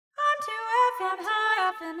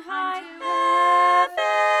Heaven high, heaven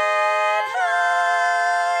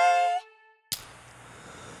high.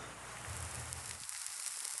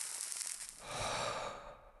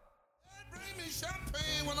 Bring me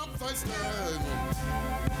champagne when I'm thirsty.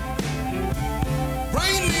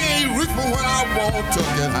 Bring me a reefer when I want to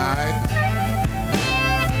get high.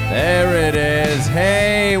 There it is.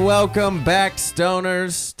 Hey, welcome back,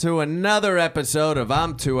 stoners, to another episode of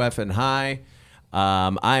I'm Too Effin' High.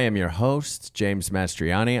 I am your host, James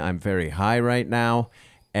Mastriani. I'm very high right now,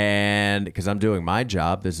 and because I'm doing my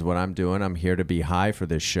job, this is what I'm doing. I'm here to be high for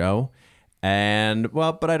this show, and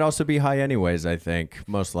well, but I'd also be high anyways. I think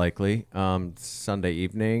most likely Sunday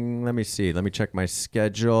evening. Let me see. Let me check my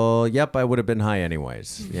schedule. Yep, I would have been high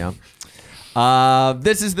anyways. Yeah.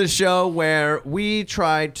 This is the show where we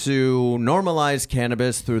try to normalize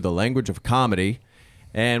cannabis through the language of comedy,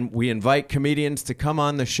 and we invite comedians to come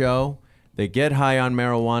on the show. They get high on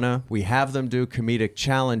marijuana. We have them do comedic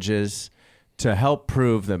challenges to help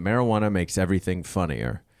prove that marijuana makes everything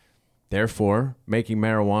funnier. Therefore, making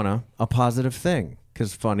marijuana a positive thing,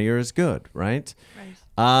 because funnier is good, right?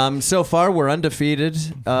 So far, we're undefeated.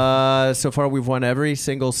 So far, we've won every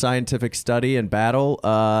single scientific study and battle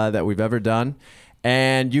that we've ever done.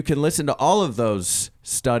 And you can listen to all of those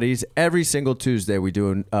studies every single Tuesday. We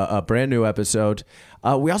do a brand new episode.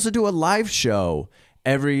 We also do a live show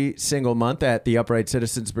every single month at the Upright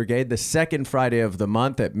Citizens Brigade, the second Friday of the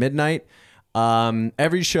month at midnight.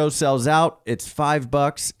 Every show sells out. It's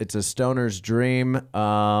 $5. It's a stoner's dream.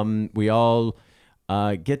 We all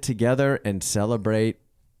get together and celebrate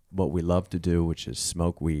what we love to do, which is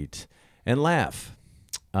smoke weed and laugh.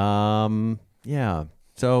 Yeah.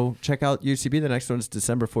 So check out UCB. The next one's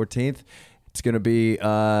December 14th. It's gonna be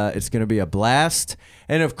a blast.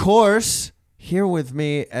 And of course, here with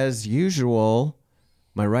me as usual,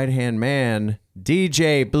 my right-hand man,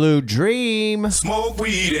 DJ Blue Dream. Smoke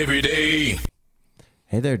weed every day.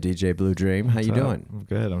 Hey there, DJ Blue Dream. How you doing? I'm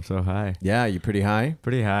good. I'm so high. Yeah, you pretty high?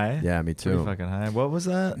 Pretty high? Yeah, me too. Pretty fucking high. What was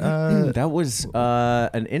that? That was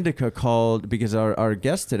an indica called, because our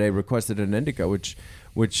guest today requested an indica, which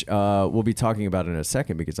we'll be talking about in a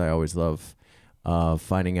second, because I always love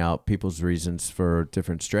finding out people's reasons for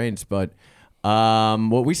different strains. But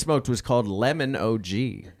what we smoked was called Lemon OG.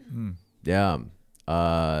 Yeah.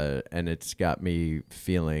 And it's got me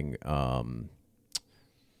feeling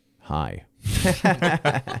high.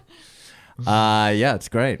 Yeah, it's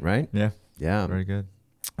great, right? Yeah. Yeah. Very good.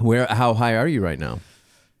 How high are you right now?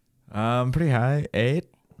 Pretty high. 8.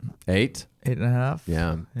 8? 8.5.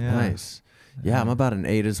 Yeah. Nice. Yeah, I'm about an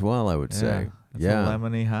 8 as well, I would say. That's a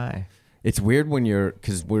lemony high. It's weird when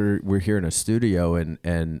because we're here in a studio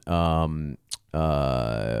and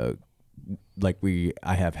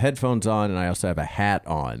I have headphones on and I also have a hat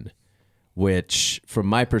on, which from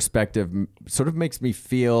my perspective sort of makes me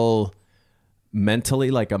feel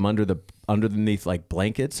mentally like I'm underneath like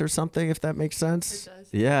blankets or something, if that makes sense. It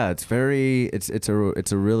does. Yeah, it's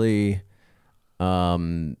a really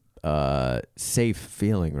safe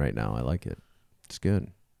feeling right now. I like it. It's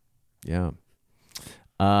good. Yeah.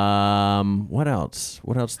 What else?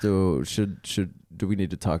 What else do we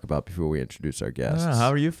need to talk about before we introduce our guests?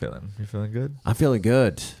 How are you feeling? You feeling good? I'm feeling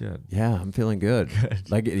good. Good. Yeah, I'm feeling good.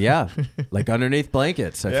 Like underneath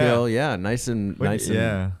blankets. I feel nice and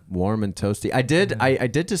warm and toasty. I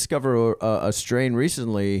did discover a strain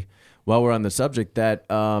recently while we're on the subject that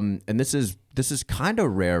and this is kind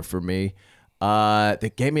of rare for me.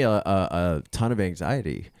 That gave me a ton of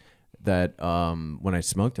anxiety. That when I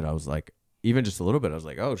smoked it, I was like, even just a little bit, I was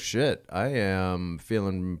like, oh shit, I am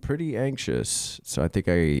feeling pretty anxious. So I think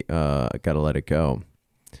I gotta let it go.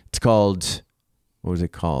 It's called, what was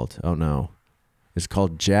it called? Oh no. It's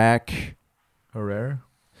called Jack Herrera?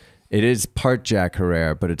 It is part Jack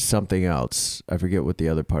Herrera, but it's something else. I forget what the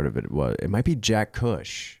other part of it was. It might be Jack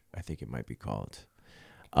Kush, I think it might be called.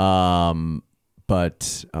 But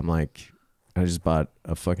I'm like, I just bought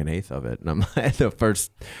a fucking eighth of it. And I'm like, the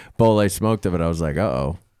first bowl I smoked of it, I was like,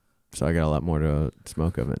 uh-oh. So I got a lot more to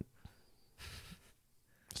smoke of it.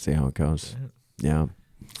 See how it goes. Yeah.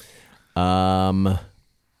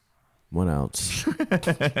 What else?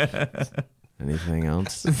 Anything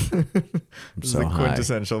else? I'm This so is the high.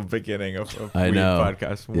 quintessential beginning of I weed know.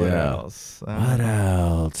 podcast. What Yeah. else? What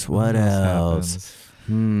else? What else? happens?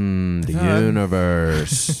 The None.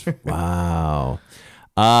 universe. Wow.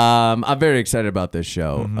 I'm very excited about this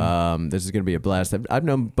show. Mm-hmm. This is going to be a blast. I've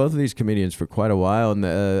known both of these comedians for quite a while, and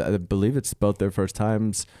I believe it's both their first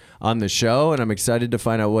times on the show, and I'm excited to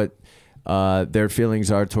find out what their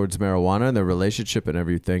feelings are towards marijuana and their relationship and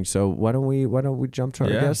everything. So why don't we jump to our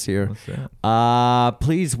guests here? Let's do it.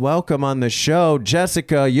 Please welcome on the show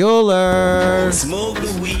Jessica Euler. Smoke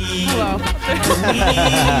the weed. Hello.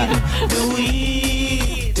 The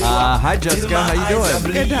weed. Hi Jessica, how you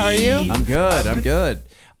doing? Good. How are you? I'm good.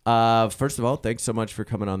 First of all, thanks so much for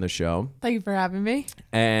coming on the show. Thank you for having me.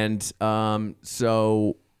 And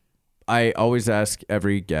so I always ask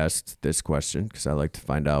every guest this question because I like to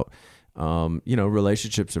find out.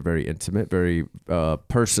 Relationships are very intimate, very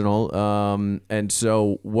personal. And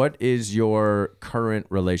so what is your current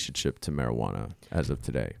relationship to marijuana as of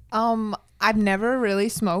today? I've never really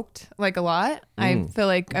smoked like a lot. I feel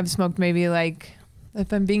like I've smoked maybe like,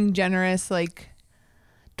 if I'm being generous, like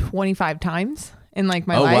 25 times in like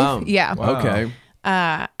my life. Wow. Yeah. Wow. Okay.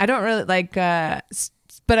 I don't really like,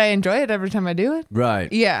 but I enjoy it every time I do it.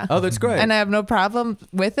 Right. Yeah. Oh, that's great. And I have no problem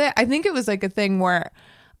with it. I think it was like a thing where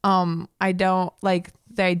I don't like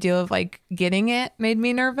the idea of like getting it made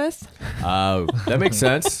me nervous. Oh, that makes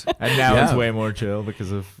sense. And now Yeah. it's way more chill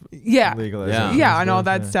because of Yeah. legalization. Yeah, and all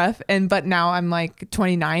that stuff. But now I'm like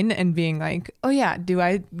 29 and being like, oh yeah, do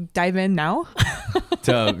I dive in now?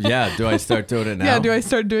 Do I start doing it now? Yeah, do I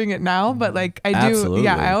start doing it now? But like I do. Absolutely.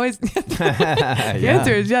 Yeah, I always. The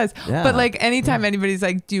answer is yes. Yeah. But like anytime anybody's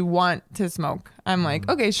like, do you want to smoke? I'm like,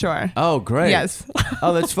 okay, sure. Oh, great. Yes.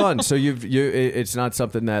 Oh, that's fun. So it's not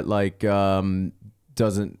something that like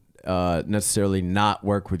doesn't necessarily not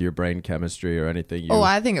work with your brain chemistry or anything. Oh,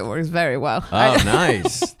 I think it works very well. Oh,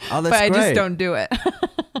 nice. Oh, that's But I great. just don't do it.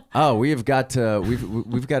 Oh, we've got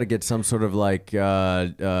to get some sort of like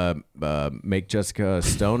make Jessica a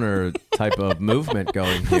stoner type of movement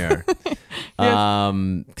going here.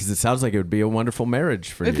 Because it sounds like it would be a wonderful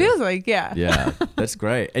marriage for you. It feels like, yeah. Yeah, that's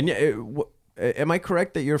great. And am I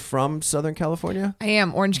correct that you're from Southern California? I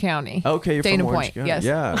am Orange County. Okay, you're Dana from Orange Point, County. yes.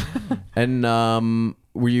 Yeah. And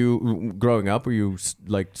were you growing up? Were you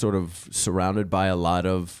like sort of surrounded by a lot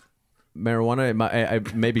of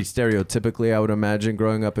marijuana? Maybe stereotypically, I would imagine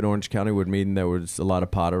growing up in Orange County would mean there was a lot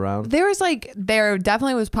of pot around. There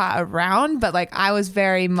definitely was pot around, but like I was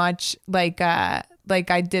very much like I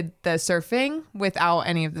did the surfing without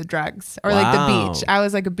any of the drugs or like Wow. the beach. I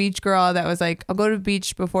was like a beach girl that was like, I'll go to the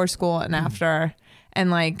beach before school and after. And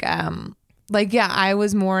yeah, I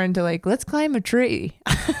was more into like, let's climb a tree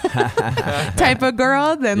type of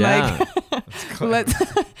girl than Yeah.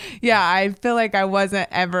 I feel like I wasn't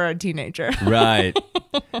ever a teenager. Right.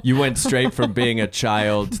 You went straight from being a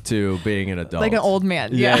child to being an adult. Like an old man.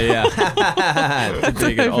 Yeah. To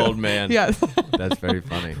being an old man. Yes. That's very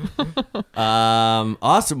funny.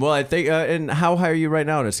 Awesome. Well, I think, and how high are you right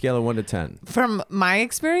now on a scale of 1 to 10? From my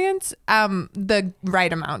experience, the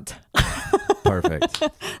right amount. Perfect.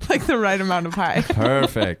 Like the right amount of high.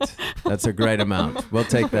 Perfect. That's a great amount. We'll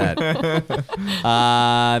take that.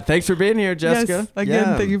 Thanks for being here, Jessica. Yes.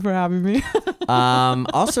 Again, thank you for having me.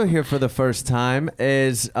 Also here for the first time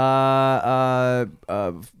is and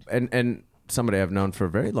somebody I've known for a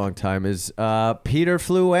very long time is Peter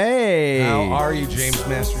Fluet. How are you, James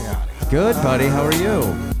Mastriani? Good, buddy. How are you?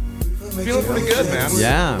 Feeling pretty good, man.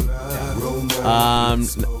 Yeah.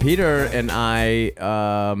 Peter and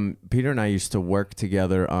I used to work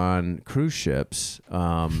together on cruise ships,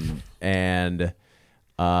 and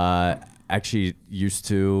actually used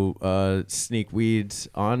to sneak weeds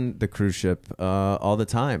on the cruise ship all the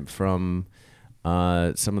time from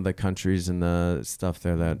some of the countries and the stuff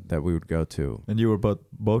there that we would go to. And you were both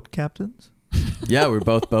boat captains? Yeah, we're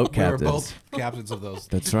both boat We were captains. both captains of those.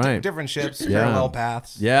 That's right. Different ships, Yeah. parallel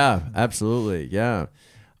paths. Yeah, absolutely. Yeah.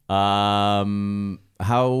 How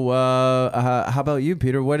about you,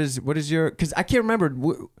 Peter? What is your? Because I can't remember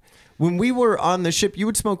when we were on the ship. You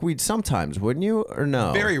would smoke weed sometimes, wouldn't you, or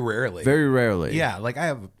no? Very rarely. Very rarely. Yeah, like I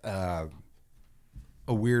have a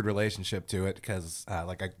weird relationship to it because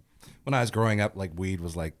when I was growing up, like weed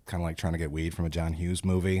was like kind of like trying to get weed from a John Hughes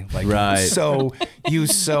movie. Like Right. you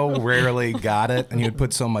so rarely got it, and you would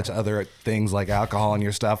put so much other things like alcohol in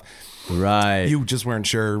your stuff. Right. You just weren't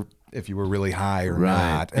sure if you were really high or right.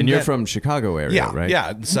 not. And you're then- from Chicago area, Yeah, right?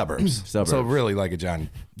 yeah, suburbs. Suburbs. So really like a John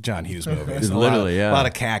Hughes movie. It's Literally, yeah. A lot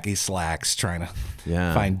of khaki slacks trying to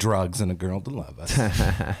Yeah. find drugs and a girl to love us.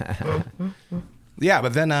 Yeah,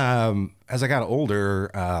 but then as I got older,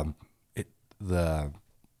 the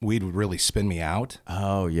weed would really spin me out.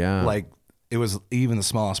 Oh yeah. Like it was even the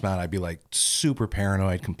smallest amount, I'd be like super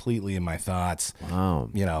paranoid, completely in my thoughts. Wow.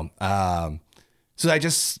 You know, so I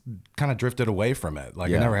just kind of drifted away from it. Like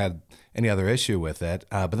Yeah. I never had any other issue with it.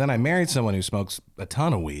 But then I married someone who smokes a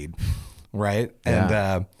ton of weed, right?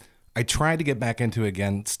 Yeah. And I tried to get back into it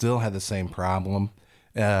again, still had the same problem.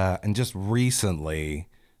 And just recently,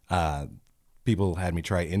 people had me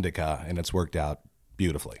try indica, and it's worked out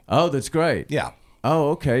beautifully. Oh, that's great. Yeah. Oh,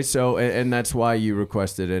 okay. So, and that's why you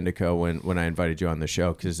requested indica when I invited you on the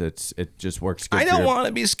show, because it just works good. I for don't your- want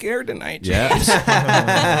to be scared tonight, James.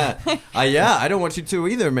 Yeah. Yeah. I don't want you to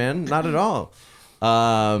either, man. Not at all.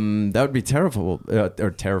 That would be terrible.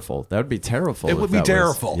 Or terrible. That would be terrible. It if would be that was-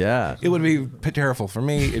 terrible. Yeah. It would be terrible for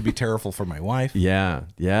me. It'd be terrible for my wife. Yeah.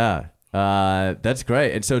 Yeah. That's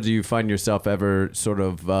great. And so, do you find yourself ever sort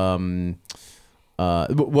of? Well,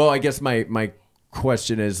 I guess my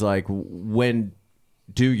question is like, when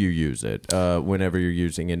do you use it? Whenever you're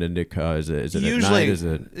using an indica, is it at night? Is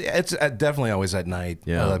it? It's definitely always at night.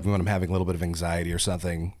 Yeah. When I'm having a little bit of anxiety or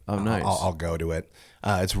something. Oh, nice. I'll go to it.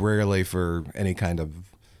 It's rarely for any kind of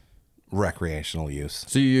recreational use.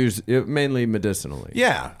 So you use it mainly medicinally.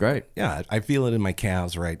 Yeah. Great. Yeah, I feel it in my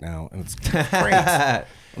calves right now, and it's great.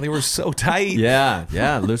 They were so tight. Yeah,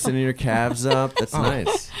 yeah, loosening your calves up. That's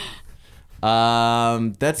nice.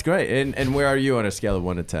 That's great. And where are you on a scale of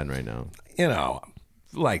 1 to 10 right now? You know,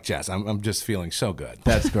 like Jess, I'm just feeling so good.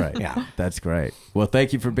 That's great. Yeah. That's great. Well,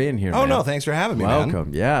 thank you for being here. Oh, man. no, thanks for having me, man.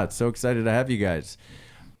 Welcome. Yeah, it's so excited to have you guys.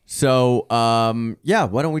 So, yeah,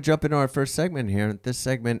 why don't we jump into our first segment here? This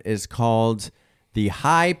segment is called the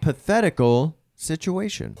hypothetical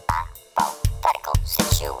situation. Hypothetical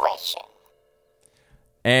situation.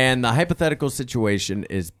 And the hypothetical situation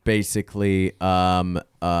is basically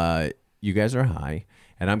you guys are high,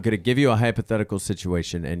 and I'm going to give you a hypothetical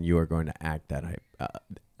situation, and you are going to act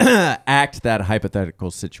that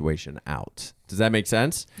hypothetical situation out. Does that make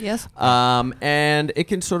sense? Yes. And it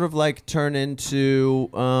can sort of like turn into,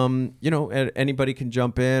 anybody can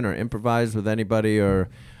jump in or improvise with anybody or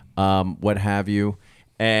what have you.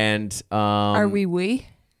 And Are we?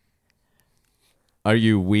 Are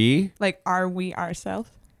you we? Like, are we ourselves?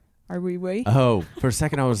 Are we? Oh, for a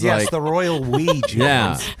second I was Yes, like, the royal we, James.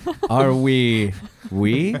 yeah. Are we?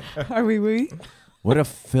 Are we? What a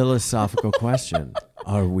philosophical question.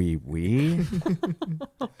 Are we?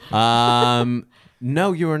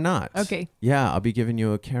 No, you are not. Okay. Yeah, I'll be giving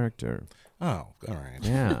you a character. Oh, all right.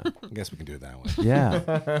 Yeah. I guess we can do it that way.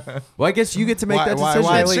 Yeah. Well, I guess you get to make that Why, decision.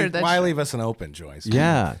 why, That's true, leave, that's why true. leave us an open choice?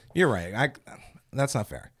 Yeah. You're right. That's not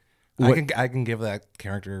fair. What- I can give that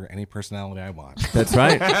character any personality I want. That's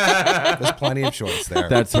right. There's plenty of choice there.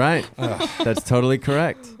 That's right. That's totally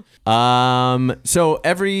correct. So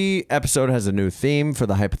every episode has a new theme for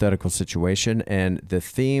the hypothetical situation, and the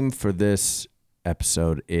theme for this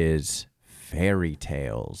episode is fairy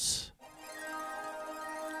tales.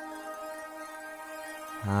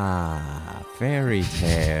 Fairy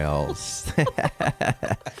tales.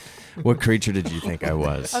 What creature did you think I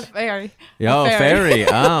was? A fairy. Oh, A fairy.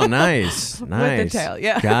 Oh, nice. Nice. tail,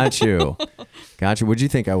 yeah. Got you. What'd you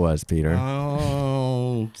think I was, Peter?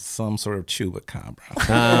 Oh, some sort of chupacabra.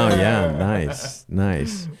 Oh, yeah.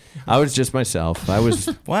 Nice. I was just myself. I was,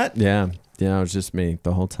 What? yeah, it was just me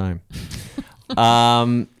the whole time.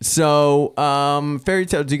 Fairy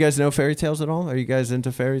tales. Do you guys know fairy tales at all? Are you guys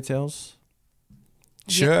into fairy tales?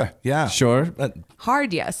 Sure. Yeah. Sure. But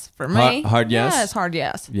Hard yes for me. Hard yes? Yes, hard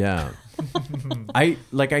yes. Yeah. I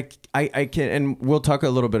can, and we'll talk a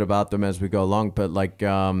little bit about them as we go along, but like,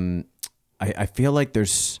 I feel like they're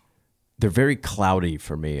very cloudy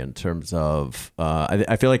for me in terms of,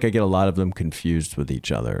 I feel like I get a lot of them confused with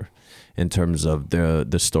each other in terms of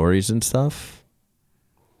the stories and stuff.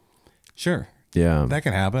 sure. Yeah. That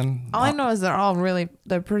can happen. All I know is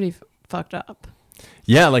they're pretty fucked up.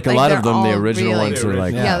 Yeah, like a Like, lot of they're them, the all original really- ones are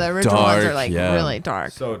like Yeah, the original dark, ones are like yeah. really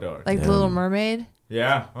dark. So dark. Like Little Mermaid.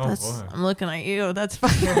 Yeah. Oh, That's boy. I'm looking at you. That's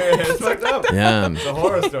fine. It's fucked up. Yeah. It's a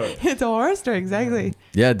horror story. It's a horror story, exactly.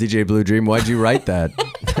 Yeah, DJ Blue Dream, why'd you write that?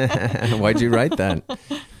 Why'd you write that?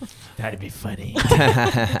 That'd be funny.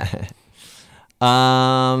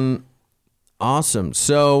 Awesome.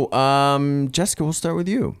 So, Jessica, we'll start with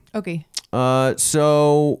you. Okay.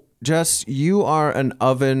 So, Jess, you are an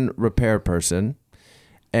oven repair person,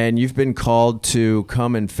 and you've been called to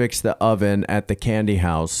come and fix the oven at the candy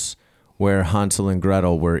house where Hansel and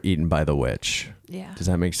Gretel were eaten by the witch. Yeah. Does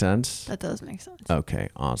that make sense? That does make sense. Okay,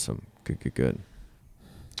 awesome. Good.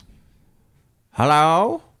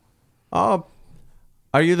 Hello? Oh,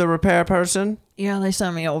 are you the repair person? Yeah, they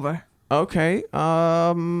sent me over. Okay.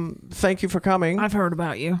 Thank you for coming. I've heard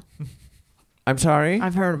about you. I'm sorry?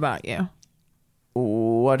 I've heard about you.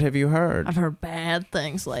 What have you heard? I've heard bad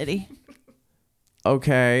things, lady.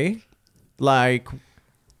 Okay. Like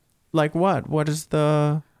what? What is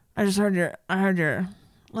the... I heard your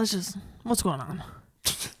what's going on?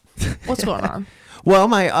 What's going on? Well,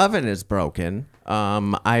 my oven is broken.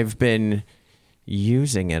 I've been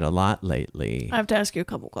using it a lot lately. I have to ask you a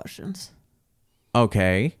couple questions.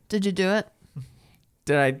 Okay. Did you do it?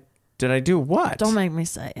 Did I do what? Don't make me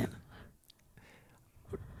say it.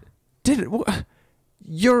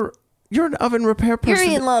 You're an oven repair person.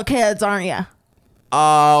 You're eating little kids, aren't you?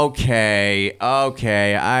 Okay.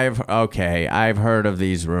 I've heard of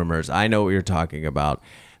these rumors. I know what you're talking about.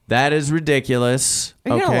 That is ridiculous. Are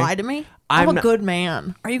you okay? gonna lie to me? I'm I'm a not- good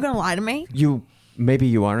man. Are you gonna lie to me? Maybe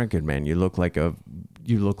you are a good man. You look like a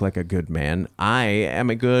good man. I am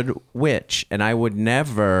a good witch, and I would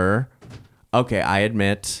never. Okay, I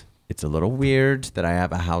admit it's a little weird that I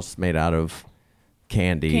have a house made out of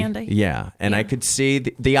candy. Candy? Yeah, and I could see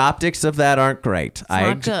the optics of that aren't great.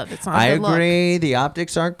 not good. It's not a I good look. agree. The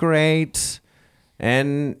optics aren't great,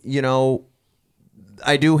 and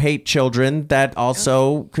I do hate children. That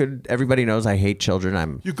also could. Everybody knows I hate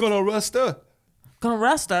children. You're gonna arrest her. Gonna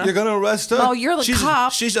arrest her? You're gonna arrest her. No, you're the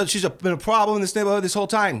cop. She's been a problem in this neighborhood this whole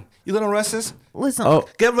time. You gonna arrest this? Listen. Oh,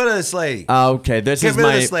 Get rid of this lady. okay. This Get is rid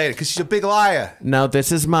of my. this lady because she's a big liar. No,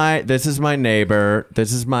 this is my neighbor.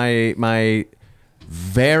 This is my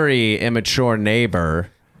very immature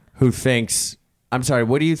neighbor who thinks. I'm sorry.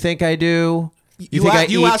 What do you think I do? You think I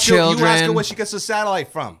eat ask children? Her, you ask her where she gets the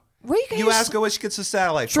satellite from. Where you guys? You ask her where she gets the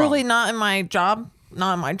satellite Truly from. not in my job.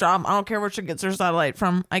 Not in my job. I don't care where she gets her satellite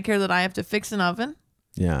from. I care that I have to fix an oven.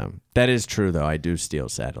 Yeah, that is true though. I do steal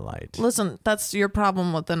satellite. Listen, that's your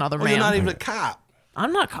problem with another Well, man. you're not even a cop.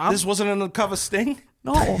 I'm not cop. This wasn't an undercover sting.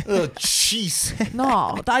 No. Oh, jeez.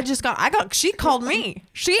 No. She called me.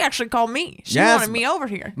 She actually called me. She Yes, wanted me over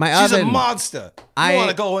here. My She's oven. a monster. I- You want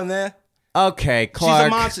to go in there? Okay, She's Clark. a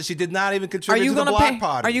monster. She did not even Are contribute you to the gonna block pay?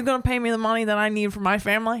 party. Are you gonna pay me the money that I need for my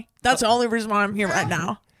family? That's the only reason why I'm here right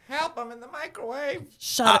now. Help him in the microwave.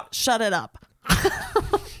 Shut it up.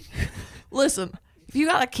 Listen, if you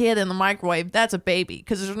got a kid in the microwave, that's a baby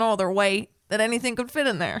because there's no other way that anything could fit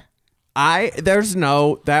in there.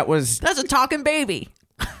 That was. That's a talking baby.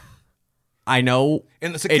 I know.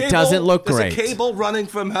 And there's a It cable, doesn't look there's great. a cable running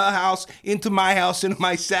from her house into my house into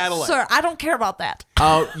my satellite. Sir, I don't care about that.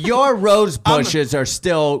 Oh, your rose bushes are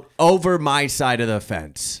still over my side of the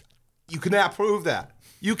fence. You cannot prove that.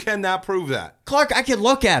 You cannot prove that. Clark, I can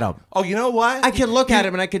look at them. Oh, you know what? I can look at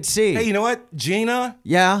him and I can see. Hey, you know what? Gina,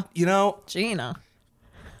 Yeah. Gina.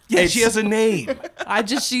 yeah, she has a name.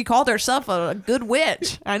 She called herself a good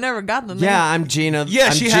witch. I never got the name. Yeah, I'm Gina. Yeah,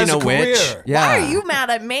 I'm she Gina has a Witch. career. Yeah. Why are you mad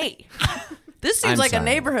at me? This seems I'm like sorry. a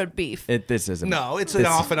neighborhood beef. This isn't. No, it's an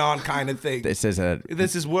this- off and on kind of thing. This is a.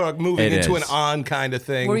 This is work moving It into is. an on kind of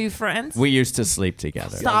thing. Were you friends? We used to sleep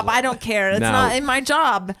together. Stop. I don't care. It's No. not in my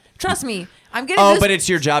job. Trust me. I'm getting Oh, this but it's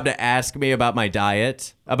your job to ask me about my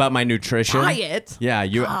diet, about my nutrition. diet. Yeah,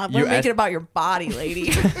 you. God, you we're making ask- it about your body,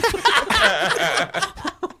 lady.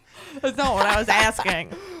 That's not what I was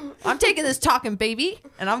asking. I'm taking this talking baby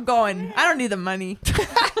and I'm going, I don't need the money.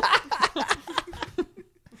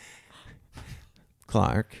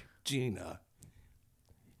 Clark, Gina?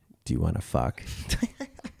 do you want to fuck?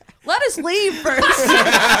 Let us leave first.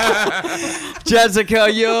 Jessica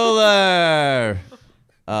Euler.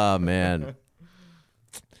 Oh man.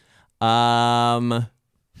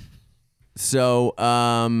 So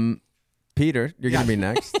Peter, you're gonna be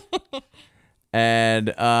next.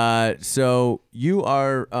 And so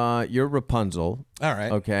you're Rapunzel. All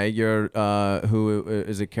right. Okay, you're who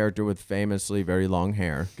is a character with famously very long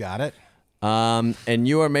hair. Got it. And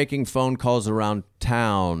you are making phone calls around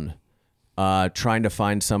town, trying to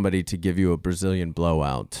find somebody to give you a Brazilian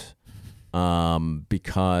blowout,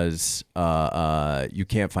 because you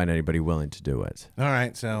can't find anybody willing to do it. All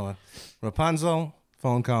right. So, Rapunzel,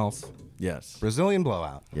 phone calls, Yes. Brazilian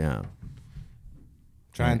blowout, Yeah.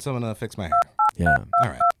 trying someone to fix my hair. Yeah. All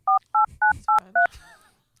right.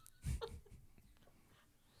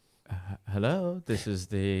 Hello, this is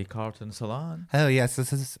the Carlton Salon. Oh yes,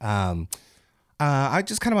 this is. I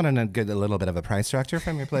just kind of want to get a little bit of a price structure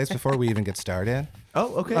from your place before we even get started.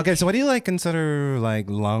 Oh, okay. Okay, so what do you consider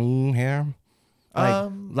long hair?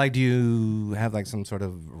 Like, do you have some sort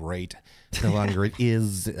of rate? The longer it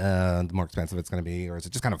is, the more expensive it's going to be, or is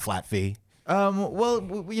it just kind of flat fee?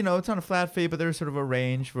 Well, it's on a flat fee, but there's sort of a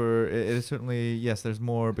range for it is certainly, yes, there's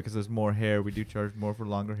more because there's more hair. We do charge more for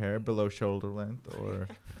longer hair below shoulder length or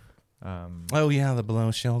Oh yeah, the below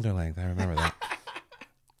shoulder length. I remember that.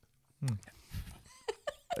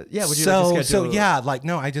 yeah, would you like to schedule?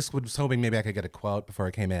 no, I just was hoping maybe I could get a quote before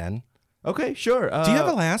I came in. Okay, sure. Do you have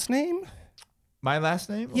a last name? my last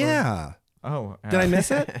name? Or- Yeah. Oh. Did I miss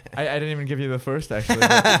it? I didn't even give you the first, actually.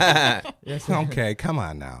 but- yes. Okay, come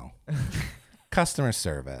on now. Customer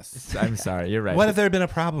service. I'm sorry. You're right. What if there had been a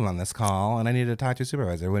problem on this call and I needed to talk to a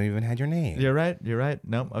supervisor? I wouldn't even had your name. You're right. You're right.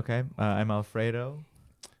 No. Okay. I'm Alfredo.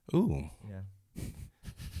 Ooh. Yeah.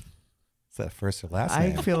 Is that first or last I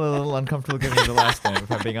name? feel a little uncomfortable giving you the last name. If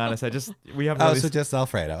I'm being honest, we haven't. Oh, really so just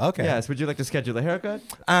Alfredo. Okay. Yes. Would you like to schedule a haircut?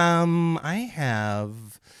 I have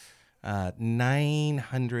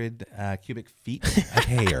 900 cubic feet of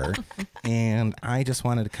hair, and I just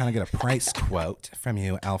wanted to kind of get a price quote from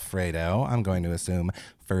you, Alfredo. I'm going to assume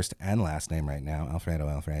first and last name right now,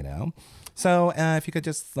 Alfredo. So if you could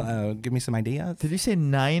just give me some ideas. Did you say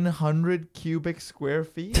 900 cubic square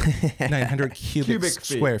feet? 900 cubic Cubic feet.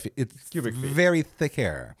 square feet. It's Cubic feet. very thick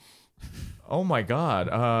hair. Oh my God.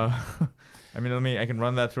 I mean, I can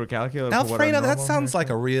run that through a calculator. Alfredo, that sounds like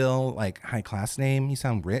a real high class name. You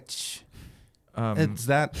sound rich. Is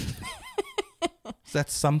that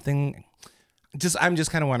something? I'm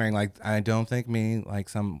just kind of wondering. I don't think me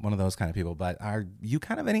one of those kind of people. But are you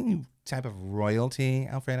kind of any type of royalty,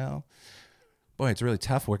 Alfredo? Boy, it's really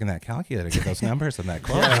tough working that calculator to get those numbers on that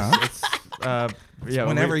quote. Huh? Yeah.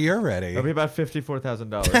 Whenever you're ready. It'll be about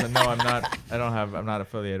 $54,000. And no, I'm not. I'm not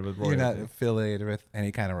affiliated with royalty. You're not affiliated with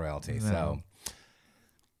any kind of royalty. No.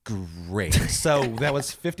 So great. So that was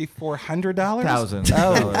 $5,400.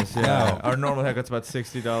 $1,000. Yeah. No. Our normal haircut's about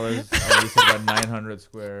 $60. You said about 900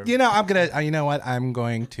 square. You know, I'm gonna. You know what? I'm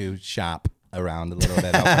going to shop around a little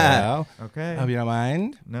bit. Alfredo. Okay. Hope you don't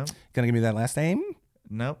mind. No. Gonna give me that last name?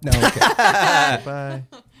 Nope. No. Okay. Bye.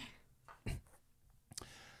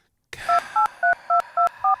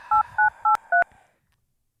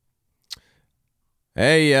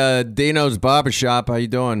 Hey, Dino's Barbershop. How you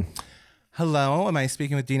doing? Hello. Am I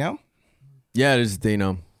speaking with Dino? Yeah, this is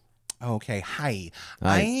Dino. Okay. Hi.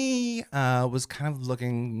 Hi. I was kind of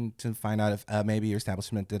looking to find out if maybe your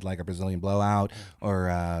establishment did a Brazilian blowout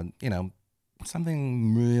or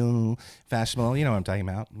something real fashionable. You know what I'm talking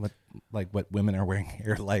about? What women are wearing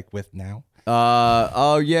hair with now.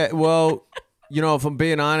 Oh yeah. Well, if I'm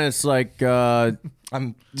being honest, To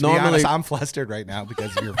be normally honest, I'm flustered right now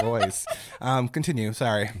because of your voice. Continue.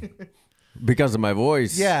 Sorry. because of my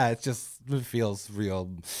voice. Yeah, it feels real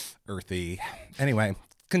earthy. Anyway,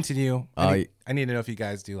 continue. I need to know if you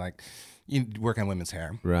guys do you work on women's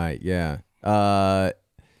hair. Right. Yeah.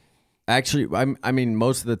 Actually, I mean,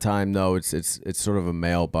 most of the time, though, it's sort of a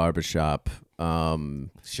male barbershop.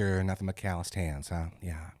 Sure, nothing but calloused hands, huh?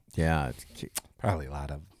 Yeah. Yeah. Probably a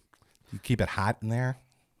lot of. You keep it hot in there?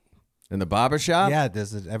 In the barbershop? Yeah,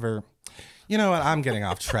 does it ever. You know what? I'm getting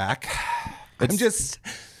off track. I'm just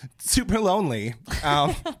super lonely.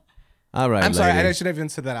 All right. I'm sorry. lady. I should have even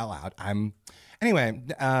said that out loud. Anyway,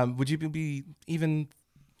 would you be even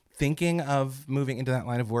thinking of moving into that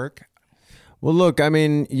line of work? Well, look, I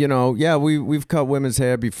mean, yeah, we've cut women's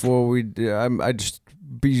hair before. I'd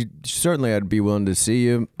be willing to see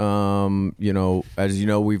you. As you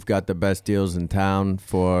know, we've got the best deals in town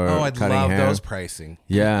for I'd cutting love hair. those pricing.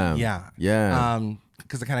 Yeah. Yeah.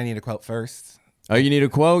 Because I kind of need a quote first. Oh, you need a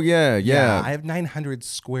quote? Yeah. I have 900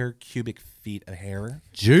 square cubic feet of hair.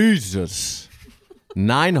 Jesus.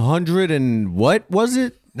 900 and what was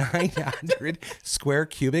it? 900 square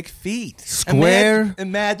cubic feet. Square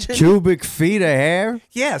Imagine. Cubic feet of hair?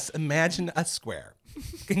 Yes, imagine a square.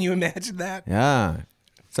 Can you imagine that? Yeah.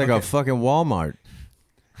 It's like a fucking Walmart.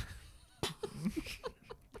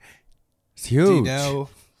 It's huge. Do you know?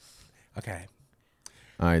 Okay.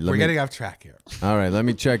 All right, We're getting off track here. All right, let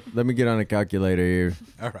me check. Let me get on a calculator here.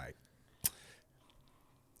 All right.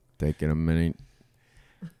 Taking a minute.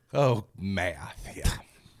 Oh, math. Yeah.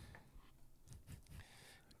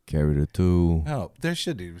 Carry the 2. Oh, there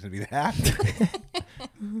should be that.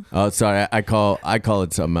 Oh, sorry. I call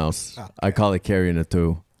it something else. Oh, I call it carrying a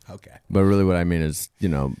 2. Okay. But really what I mean is,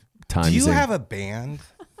 times. Do you have a band?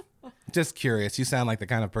 Just curious. You sound like the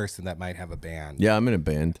kind of person that might have a band. Yeah, I'm in a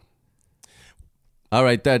band. All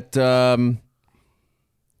right, that's going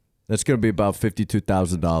to be about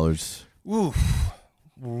 $52,000. Oof.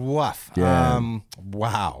 Woof. Yeah.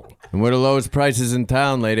 Wow. And we're the lowest prices in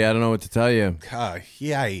town, lady. I don't know what to tell you.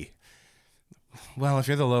 Yay. Well, if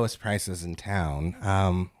you're the lowest prices in town,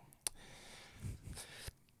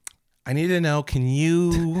 I need to know, do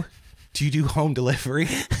you do home delivery?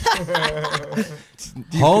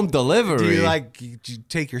 Home delivery? Do you do you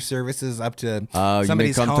take your services up to you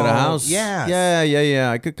somebody's may come home? to the house? Yes.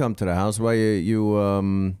 Yeah. I could come to the house. Why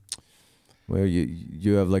you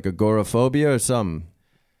have agoraphobia or something?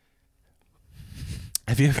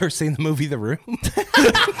 Have you ever seen the movie The Room?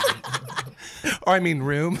 Or I mean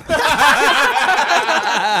Room.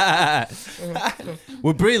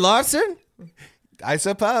 With Brie Larson? I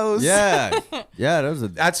suppose. Yeah. Yeah,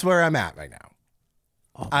 That's where I'm at right now.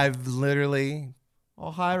 I've literally.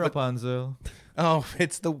 Oh, hi, Rapunzel. Oh,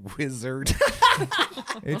 it's the wizard.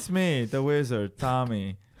 It's me, the wizard,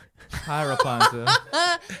 Tommy. Hi, Rapunzel.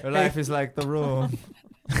 Your life is like the room.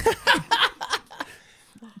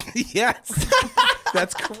 Yes,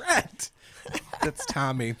 that's correct. That's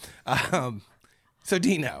Tommy. So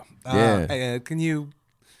Dino, can you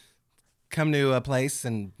come to a place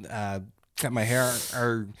and cut my hair?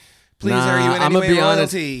 Or please, are you in I'm any gonna way be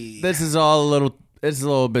honest. royalty? This is all a little. It's a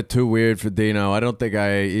little bit too weird for Dino. I don't think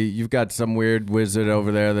You've got some weird wizard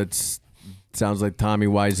over there that sounds like Tommy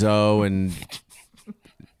Wiseau and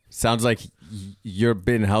sounds like you're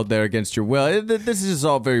being held there against your will. This is just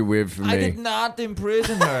all very weird for me. I did not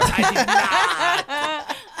imprison her.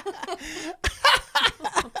 I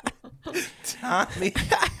did not. Tommy,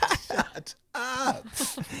 shut up.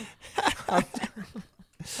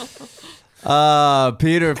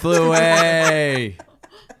 Peter flew away.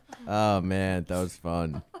 Oh man, that was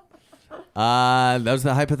fun. That was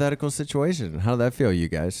the hypothetical situation. How did that feel, you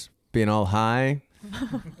guys? Being all high?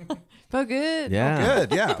 Felt good. Yeah.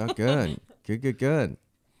 Good, yeah. Felt good. Good.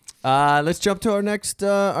 Let's jump to our next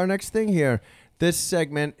thing here. This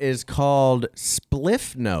segment is called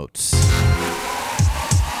Spliff Notes.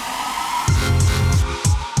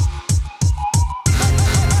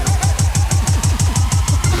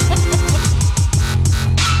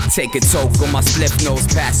 Take a toke on my spliff nose,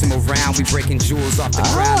 pass him around. We breaking jewels off the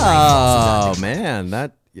ground. Oh man,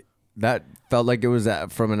 that felt like it was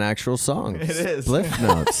from an actual song. It is. Spliff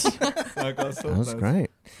Notes. That was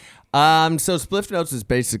great. So Spliff Notes is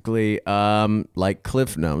basically like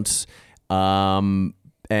Cliff Notes, and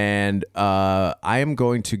I am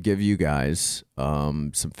going to give you guys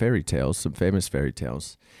some fairy tales, some famous fairy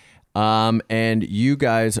tales. And you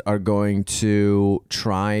guys are going to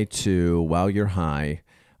try to, while you're high,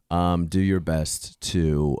 do your best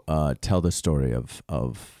to tell the story of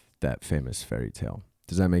that famous fairy tale.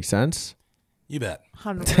 Does that make sense? You bet.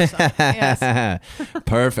 100%. Yes.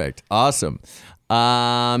 Perfect. Awesome.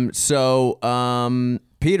 So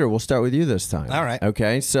Peter, we'll start with you this time. All right.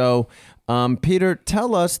 Okay. So, Peter,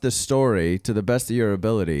 tell us the story to the best of your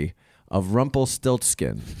ability of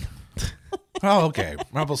Rumpelstiltskin. Oh, okay.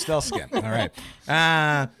 Rumpelstiltskin. All right.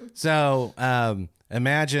 So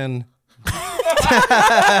imagine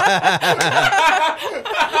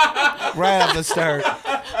right off the start.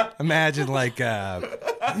 Imagine like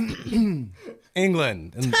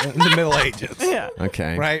England in the Middle Ages. Yeah.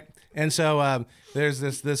 Okay. Right. And so there's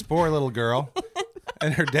this poor little girl,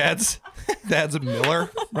 and her dad's a miller.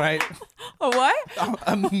 Right. A what?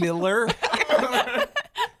 A miller.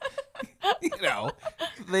 You know,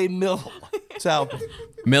 they mill. So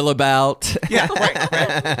Millabout. yeah, right.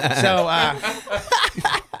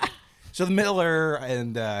 So the miller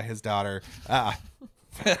and his daughter.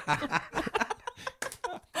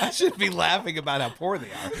 I should be laughing about how poor they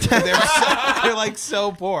are. They're like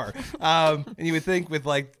so poor. And you would think with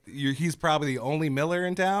like he's probably the only miller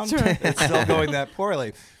in town. It's still going that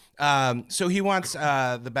poorly. So he wants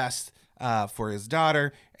the best for his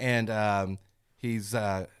daughter, and he's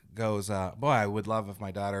goes, boy, I would love if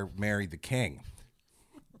my daughter married the king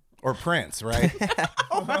or prince, right?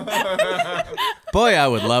 Boy, I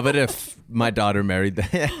would love it if my daughter married the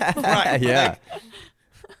Right. Yeah. Like,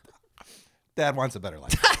 Dad wants a better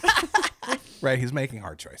life. Right, he's making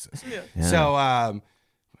hard choices. Yeah. So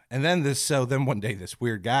and then then one day this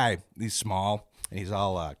weird guy, he's small and he's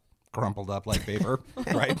all crumpled up like paper,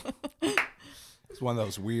 right? It's one of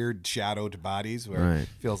those weird shadowed bodies where it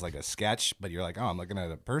feels like a sketch, but you're like, oh, I'm looking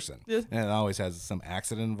at a person. Yeah. And it always has some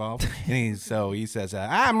accident involved. And he says,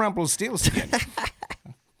 I'm Rumpelstiltskin.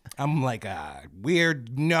 I'm like a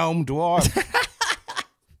weird gnome dwarf.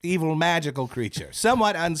 Evil magical creature,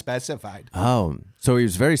 somewhat unspecified. Oh, so he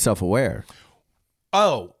was very self-aware.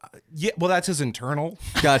 Oh, yeah. Well, that's his internal.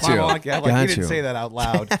 Got you. Like, Got he you. didn't say that out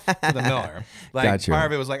loud to the miller. Like Got you. part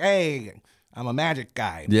of it was like, "Hey, I'm a magic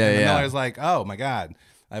guy." Yeah, and the yeah. miller's like, "Oh my god,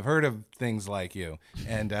 I've heard of things like you."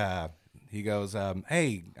 And he goes,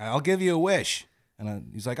 "Hey, I'll give you a wish." And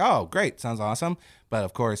he's like, "Oh, great, sounds awesome." But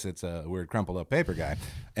of course, it's a weird crumpled up paper guy,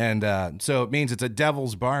 and so it means it's a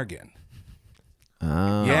devil's bargain.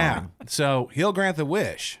 Oh. Yeah. So he'll grant the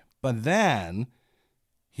wish, but then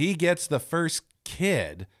he gets the first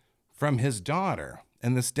kid from his daughter.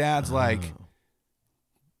 And this dad's like,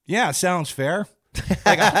 yeah, sounds fair.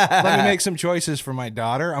 Like, let me make some choices for my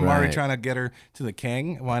daughter. I'm already Right. trying to get her to the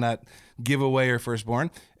king. Why not give away her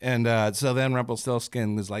firstborn? And so then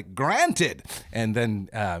Rumpelstiltskin is like, granted. And then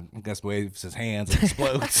I guess waves his hands and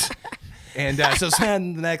explodes. And so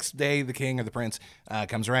then the next day, the king or the prince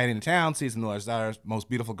comes right into town, sees the miller's daughter, most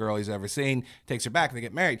beautiful girl he's ever seen, takes her back, and they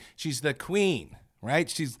get married. She's the queen, right?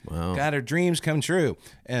 She's got her dreams come true.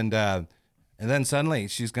 And then suddenly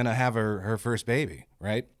she's going to have her first baby,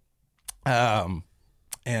 right? She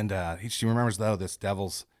remembers, though, this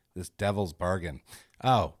devil's bargain.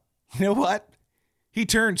 Oh, you know what? he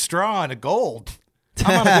turned straw into gold.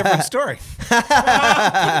 I'm on a different story.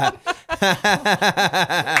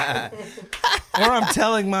 Or I'm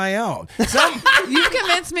telling my own. You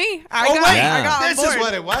convinced me. I got on This board. is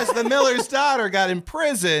what it was. The miller's daughter got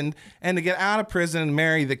imprisoned, and to get out of prison and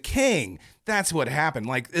marry the king. That's what happened.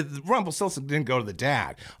 Like, Rumpelstiltskin didn't go to the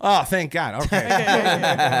dad. Oh, thank God.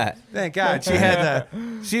 Okay. Thank God. She had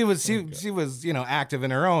she was active in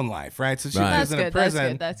her own life, right? So she was in a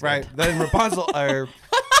prison. That's right. Then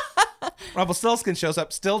Rumpelstiltskin shows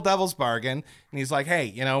up, still devil's bargain, and he's like, hey,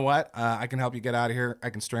 you know what? I can help you get out of here. I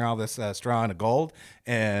can string all this straw into gold.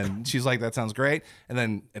 And she's like, that sounds great. And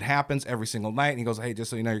then it happens every single night, and he goes, hey, just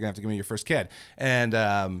so you know, you're going to have to give me your first kid.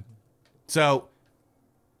 And so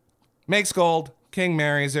makes gold, king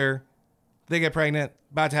marries her, they get pregnant,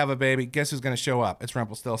 about to have a baby. Guess who's going to show up? It's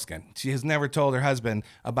Rumpelstiltskin. She has never told her husband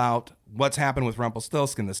about what's happened with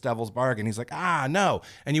Rumpelstiltskin, this devil's bargain. He's like, no.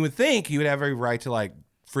 And you would think he would have every right to like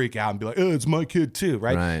freak out and be like, oh, it's my kid too,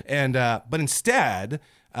 right? And but instead,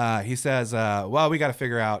 he says, well, we got to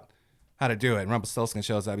figure out how to do it. And Rumpelstiltskin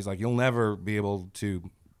shows up. He's like, you'll never be able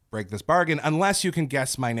to break this bargain unless you can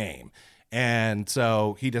guess my name. And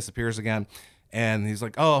so he disappears again. And he's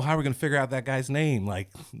like, oh, how are we going to figure out that guy's name? Like,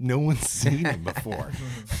 no one's seen him before.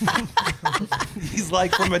 He's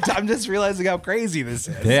like, I'm just realizing how crazy this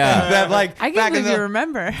is. Yeah. That, like, I can't believe you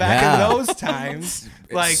remember. Back in those times,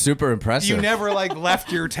 like, super impressive. You never, like, left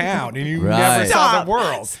your town and you Right. never saw the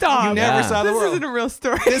world. Stop. You never saw the This world. isn't a real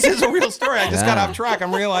story. This is a real story. I just got off track.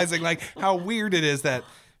 I'm realizing, like, how weird it is that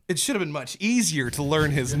it should have been much easier to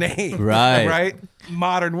learn his name. Right. Right?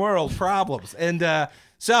 Modern world problems. And,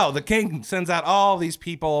 so the king sends out all these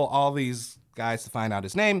people, all these guys to find out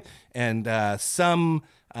his name, and some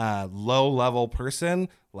low-level person,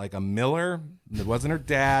 like a miller, it wasn't her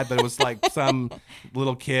dad, but it was like some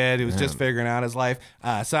little kid who was just figuring out his life,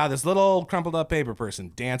 saw this little crumpled-up paper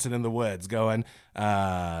person dancing in the woods going,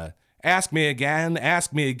 ask me again,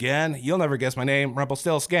 you'll never guess my name,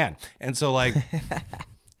 Rumpelstiltskin. And so, like,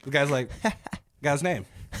 the guy's like, I got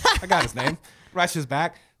his name. Rushes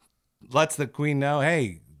back. Lets the queen know,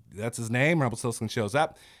 hey, that's his name. Rumpelstiltskin shows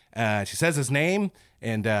up. She says his name,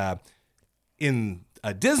 and in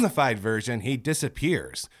a Disneyfied version, he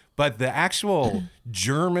disappears. But the actual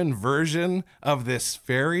German version of this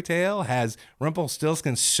fairy tale has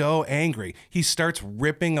Rumpelstiltskin so angry, he starts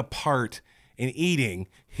ripping apart and eating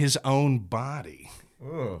his own body.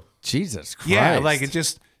 Oh. Jesus Christ. Yeah, like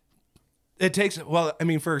it takes, well, I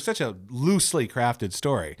mean, for such a loosely crafted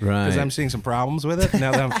story, because I'm seeing some problems with it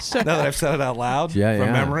now that I've said it out loud from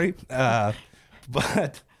memory.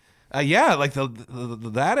 But like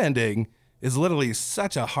that ending is literally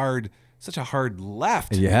such a hard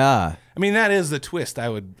left. Yeah. I mean, that is the twist I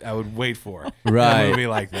would wait for in Right. a movie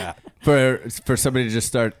like that. For somebody to just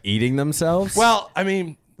start eating themselves? Well, I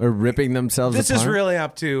mean, or ripping themselves this apart? is really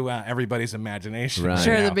up to everybody's imagination. Right.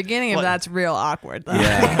 Sure, now. the beginning of that's real awkward, though.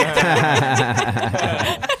 Yeah.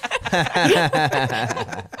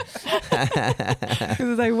 Because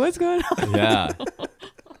it's like, what's going on? Yeah.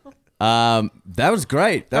 That was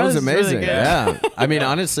great. That was was really amazing. good. Yeah. I mean,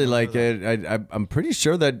 honestly, like, I'm pretty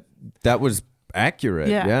sure that was accurate.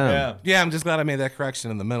 Yeah. Yeah, I'm just glad I made that correction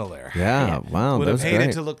in the middle there. Yeah. Wow. Would that have was hated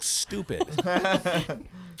great. to look stupid.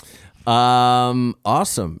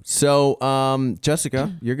 Awesome. So,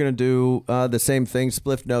 Jessica, you're gonna do the same thing,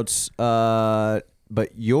 Spliff Notes, but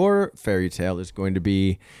your fairy tale is going to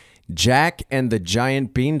be Jack and the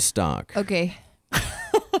Giant Beanstalk. Okay.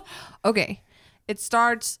 Okay. It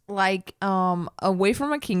starts like away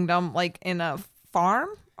from a kingdom, like in a farm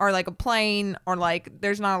or like a plain, or like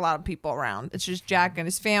there's not a lot of people around. It's just Jack and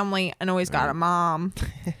his family. I know he's got a mom.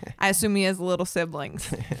 I assume he has little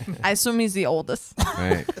siblings. I assume he's the oldest.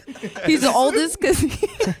 Right. He's the oldest because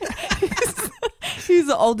he's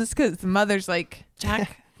the oldest because the mother's like,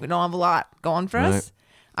 Jack, we don't have a lot going for Right. us.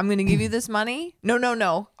 I'm going to give you this money.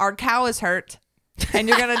 No. Our cow is hurt. And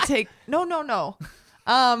you're going to take, no.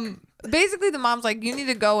 Basically, the mom's like, you need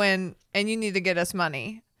to go in and you need to get us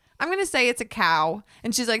money. I'm going to say it's a cow.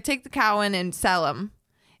 And she's like, take the cow in and sell him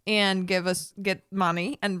and get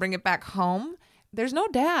money and bring it back home. There's no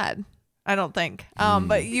dad, I don't think.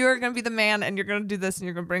 But you're going to be the man and you're going to do this and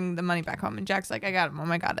you're going to bring the money back home. And Jack's like, I got it,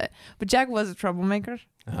 Mom. I got it. But Jack was a troublemaker.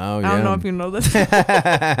 Oh, yeah. I don't know if you know this,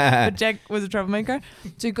 but Jack was a troublemaker.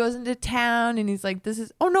 So he goes into town and he's like,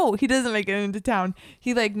 he doesn't make it into town.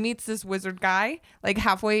 He like meets this wizard guy like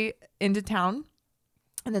halfway into town.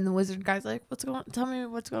 And then the wizard guy's like, what's going on? Tell me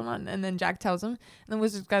what's going on. And then Jack tells him. And the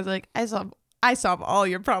wizard guy's like, I solve all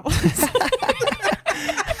your problems.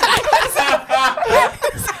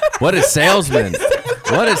 What a salesman.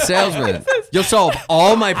 What a salesman. You'll solve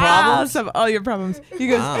all my I'll problems. solve all your problems. He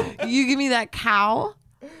goes, Wow. you give me that cow.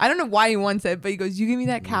 I don't know why he wants it, but he goes, you give me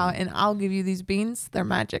that cow and I'll give you these beans. They're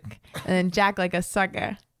magic. And then Jack, like a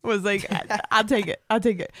sucker, was like, I'll take it. I'll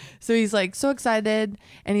take it. So he's like so excited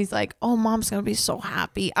and he's like, oh, mom's going to be so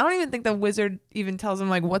happy. I don't even think the wizard even tells him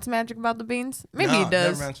like what's magic about the beans. Maybe he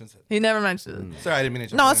does. Never mentions it. He never mentions it. Sorry, I didn't mean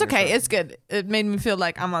to. No, it's okay. It's good. It made me feel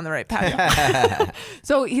like I'm on the right path.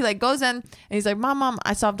 So he like goes in and he's like, Mom,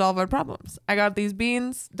 I solved all of our problems. I got these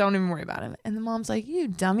beans. Don't even worry about him. And the mom's like, you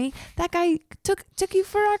dummy. That guy took you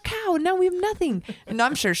for our cow. Now we have nothing. And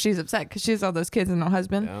I'm sure she's upset because she has all those kids and no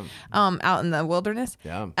husband out in the wilderness.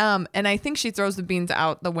 Yeah. And I think she throws the beans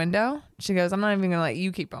out the window. She goes, I'm not even going to let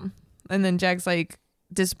you keep them. And then Jack's like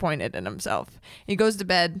disappointed in himself. He goes to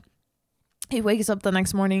bed. He wakes up the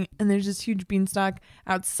next morning and there's this huge beanstalk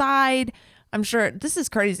outside. I'm sure this is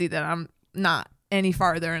crazy that I'm not any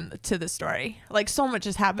farther to the story. Like so much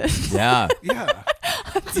has happened. Yeah. Yeah.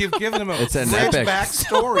 You've given him a It's an rich epic-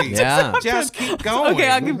 backstory. Yeah. Just keep going. Okay,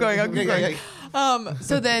 I'll keep going. Yeah.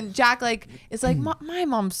 So then Jack like is like, my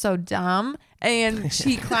mom's so dumb, and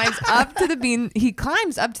she climbs up to the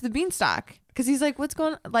beanstalk because he's like, what's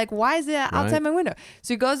going on? Like, why is it outside Right. my window?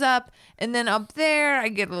 So he goes up, and then up there I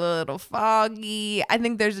get a little foggy. I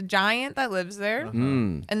think there's a giant that lives there,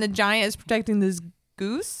 and the giant is protecting this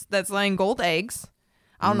goose that's laying gold eggs.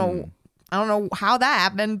 I don't know how that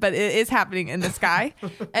happened, but it is happening in the sky.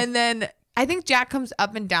 And then I think Jack comes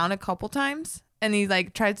up and down a couple times and he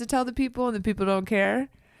like tries to tell the people and the people don't care.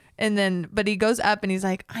 And then, but he goes up and he's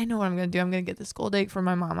like, I know what I'm going to do. I'm going to get this gold egg for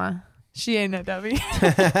my mama. She ain't a dummy.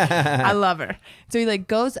 I love her. So he like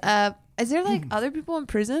goes up. Is there like other people in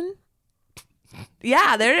prison?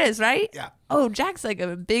 Yeah, there is, right? Yeah. Oh, Jack's like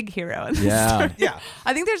a big hero in this Yeah. story. Yeah.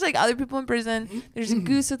 I think there's like other people in prison. There's a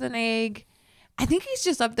goose with an egg. I think he's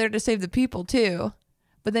just up there to save the people too.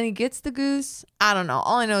 But then he gets the goose. I don't know.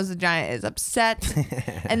 All I know is the giant is upset.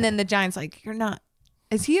 And then the giant's like, you're not.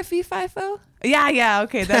 Is he a fee-fi-fo? Yeah.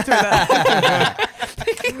 Okay, that's where that.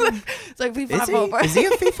 It's like fee-fi-fo. Is he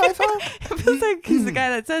a fee-fi-fo? It's like he's the guy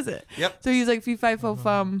that says it. Yep. So he's like fee-fi-fo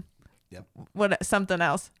fum. Yep. What? Something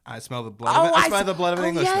else. I smell the blood. I smell the blood of an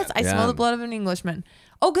Englishman. Yes, I Yeah. smell the blood of an Englishman.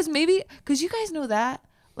 Oh, because you guys know that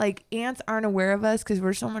like ants aren't aware of us because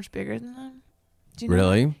we're so much bigger than them. Do you know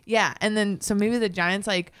Really? that? Yeah, and then so maybe the giant's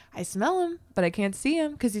like, I smell him, but I can't see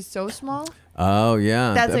him because he's so small. Oh,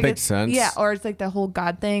 yeah. That's that like makes sense. Yeah, or it's like the whole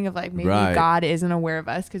God thing of like maybe Right. God isn't aware of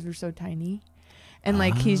us because we're so tiny, and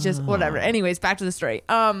like he's just whatever. Anyways, back to the story.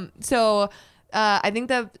 So I think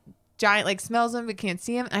the giant like smells him but can't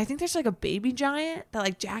see him, and I think there's like a baby giant that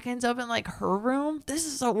like Jack ends up in like her room. This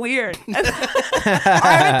is so weird. I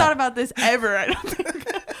haven't thought about this ever. I don't think.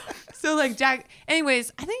 So like Jack.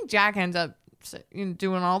 Anyways, I think Jack ends up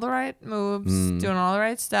doing all the right moves, doing all the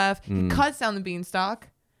right stuff. He cuts down the beanstalk.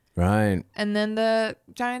 Right. And then the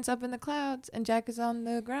giant's up in the clouds, and Jack is on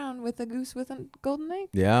the ground with a goose with a golden egg.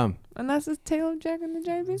 Yeah. And that's the tale of Jack and the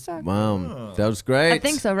Giant Beanstalk. Wow. That was great. I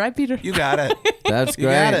think so, right, Peter? You got it. That's You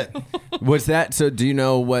great. got it. Was that so? Do you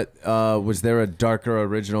know what? Was there a darker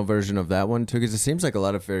original version of that one too? Because it seems like a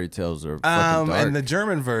lot of fairy tales are fucking dark. And the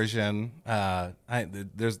German version,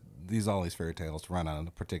 there's all these fairy tales run on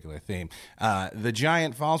a particular theme. The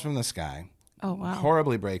giant falls from the sky. Oh, wow.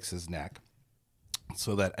 Horribly breaks his neck,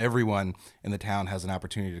 so that everyone in the town has an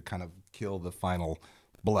opportunity to kind of kill the final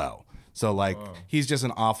blow. So like he's just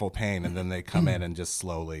in awful pain, and then they come in and just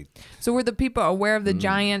slowly. So were the people aware of the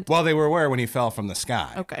giant? Well, they were aware when he fell from the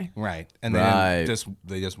sky. Okay. Right, and Right. then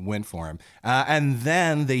they just went for him, and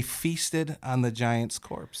then they feasted on the giant's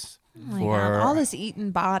corpse. Oh my God, all this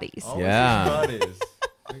eating bodies. Yeah.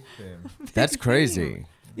 Big thing. That's crazy.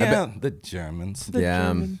 Yeah, the Germans. The Yeah.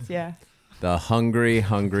 Germans, yeah. The hungry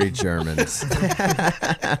Germans.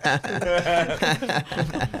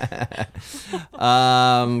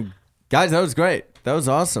 Guys, that was great. That was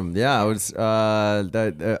awesome. Yeah, I was.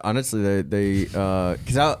 Honestly,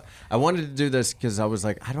 because I wanted to do this because I was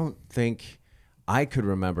like, I don't think I could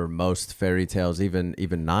remember most fairy tales, even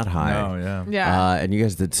not high. Oh, yeah. Yeah. And you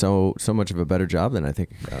guys did so much of a better job than I think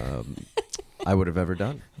I would have ever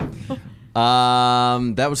done.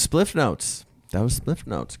 That was Spliff Notes.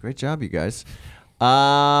 Great job, you guys.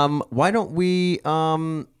 Why don't we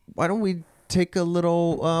take a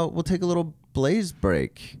little? We'll take a little Blaze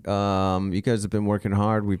break. You guys have been working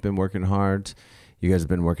hard. We've been working hard. You guys have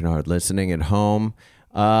been working hard listening at home.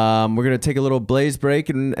 We're gonna take a little Blaze break,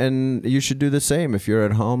 and you should do the same. If you're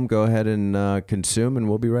at home, go ahead and consume, and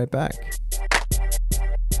we'll be right back.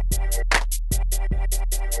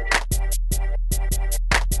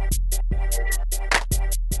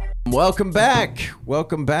 Welcome back,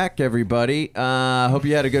 everybody. Hope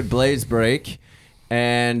you had a good Blaze break.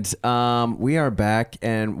 And we are back,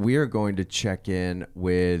 and we are going to check in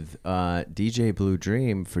with DJ Blue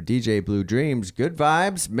Dream for DJ Blue Dream's Good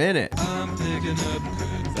Vibes Minute. I'm picking up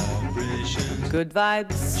good vibrations. Good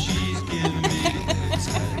vibes, She's giving me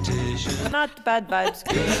excitation. not bad vibes.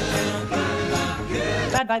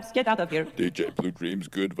 Bad vibes, get out of here. DJ Blue Dream's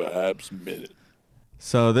Good Vibes Minute.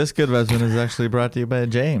 So this Good Vibes Minute is actually brought to you by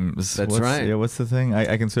James. That's What's- right. Yeah, what's the thing?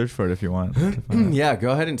 I can search for it if you want. to find it. Yeah, go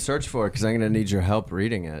ahead and search for it because I'm going to need your help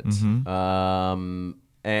reading it.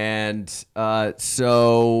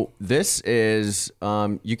 So this is,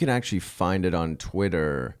 you can actually find it on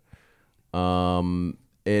Twitter. It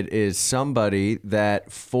is somebody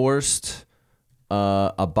that forced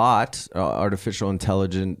a bot, artificial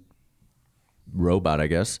intelligent robot, I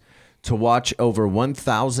guess, to watch over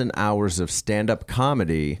 1,000 hours of stand-up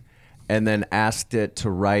comedy and then asked it to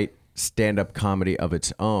write stand-up comedy of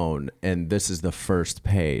its own. And this is the first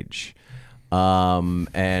page.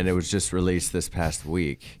 And it was just released this past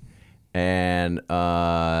week. And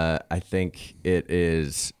I think it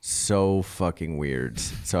is so fucking weird.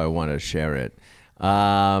 So I want to share it.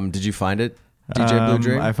 Did you find it, DJ Blue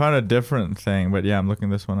Dream? I found a different thing, but yeah, I'm looking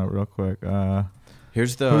this one up real quick.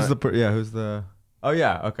 Who's the... Who's the? Oh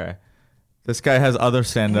yeah, okay. This guy has other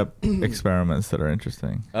stand-up experiments that are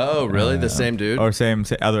interesting. Oh, really? The same dude? Or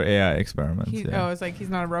other AI experiments. Oh, it's like he's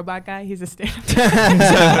not a robot guy. He's a stand-up.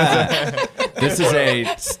 This is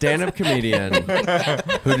a stand-up comedian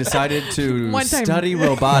who decided to One time. study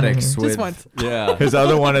robotics with... once. Yeah. His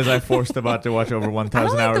other one is I forced the bot to watch over I 1,000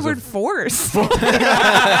 don't like hours the word of. force. That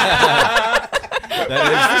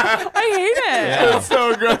I hate it. Yeah. It's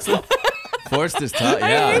so aggressive. Forced is tough. I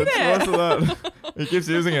Yeah. hate it. What's that? He keeps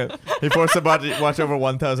using it. He forced the bot to watch over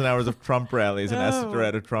 1,000 hours of Trump rallies and asked it to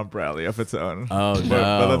write a Trump rally of its own. Oh, no.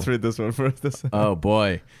 But let's read this one first. Oh,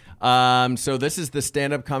 boy. So this is the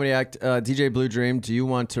stand-up comedy act. DJ Blue Dream, do you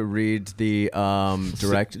want to read the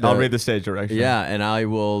direct? I'll read the stage direction. Yeah, and I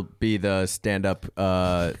will be the stand-up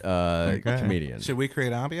comedian. Should we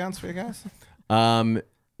create ambiance for you guys?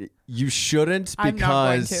 You shouldn't I'm not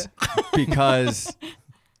going because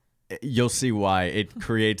you'll see why it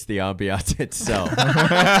creates the ambiance itself.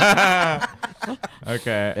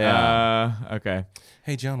 Okay. Yeah. Okay.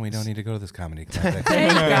 Hey, Joan, we don't need to go to this comedy club.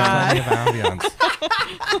 Thank God. Plenty of ambiance.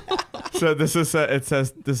 So this is it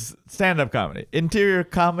says this stand-up comedy. Interior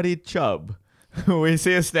comedy chub. We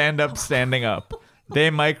see a stand-up standing up. They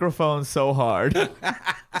microphone so hard.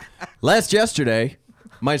 Last yesterday,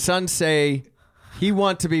 my son say he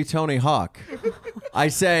want to be Tony Hawk. I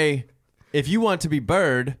say, if you want to be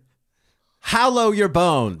Bird, hollow your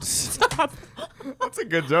bones. That's a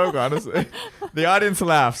good joke, honestly. The audience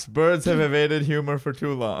laughs. Birds have evaded humor for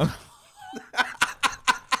too long.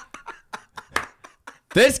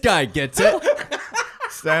 This guy gets it.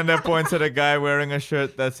 Stand-up points at a guy wearing a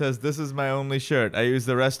shirt that says, "This is my only shirt. I use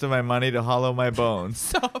the rest of my money to hollow my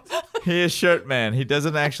bones." He is shirt man. He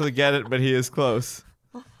doesn't actually get it, but he is close.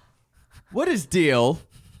 What is deal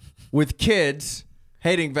with kids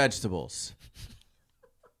hating vegetables?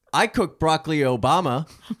 I cook broccoli Obama,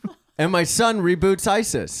 and my son reboots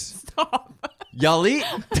ISIS. Stop. Y'all eat?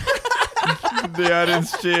 The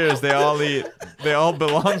audience cheers. They all eat. They all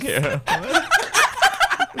belong here.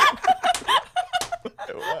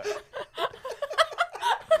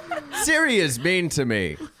 Siri is mean to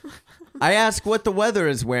me. I ask what the weather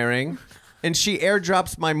is wearing, and she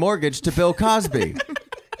airdrops my mortgage to Bill Cosby.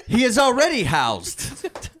 He is already housed.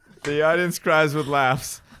 The audience cries with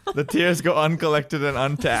laughs. The tears go uncollected and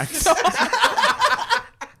untaxed.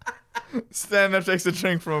 Stand-up takes a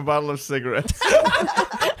drink from a bottle of cigarettes.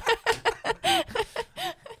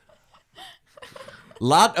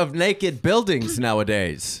 Lot of naked buildings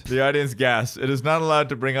nowadays. The audience gasps. It is not allowed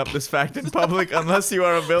to bring up this fact in public unless you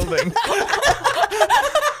are a building.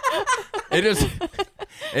 It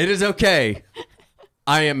is okay.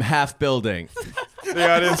 I am half building. The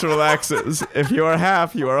audience relaxes. If you are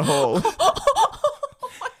half, you are whole.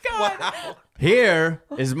 Here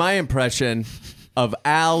is my impression of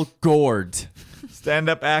Al Gore.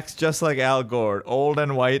 Stand-up acts just like Al Gore, old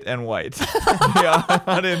and white and white. The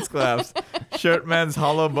audience claps. Shirtman's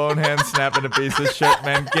hollow bone hand snap into pieces.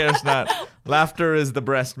 Shirtman cares not. Laughter is the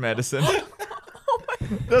breast medicine.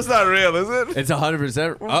 That's not real, is it? It's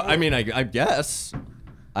 100%. I mean, I guess.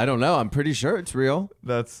 I don't know. I'm pretty sure it's real.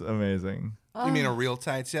 That's amazing. You mean a real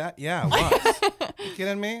tight chat? Yeah, what? You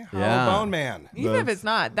kidding me? Yeah. Hollow bone man. Even if it's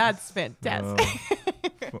not, that's fantastic.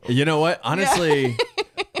 You know what? Honestly,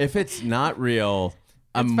 if it's not real,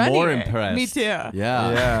 I'm funny, more right? impressed. Me too. Yeah.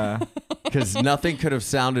 Yeah. Because nothing could have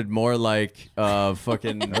sounded more like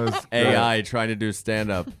fucking AI trying to do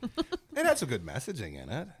stand-up. It had some good messaging in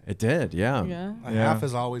it. It did, yeah. Yeah. A half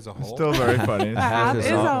is always a whole. Still very funny. Half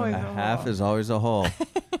is always a a half whole. is always a whole.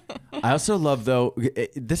 I also love though.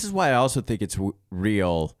 This is why I also think it's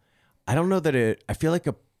real. I don't know that it. I feel like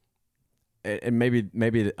and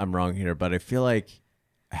maybe I'm wrong here, but I feel like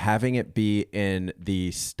having it be in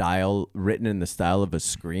the style written in the style of a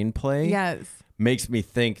screenplay. Yes. Makes me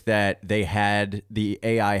think that the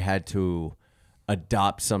AI had to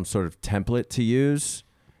adopt some sort of template to use,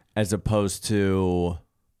 as opposed to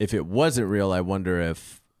if it wasn't real. I wonder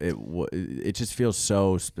if it just feels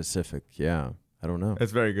so specific. Yeah, I don't know.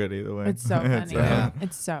 It's very good either way. It's so funny.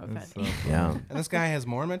 It's so funny. Yeah, And this guy has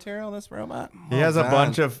more material, this robot? He has a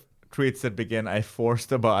bunch of tweets that begin, "I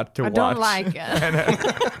forced a bot to I watch." don't like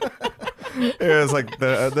it. It was like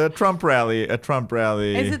the Trump rally, a Trump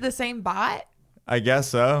rally. Is it the same bot? I guess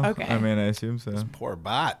so. Okay. I mean, I assume so. Poor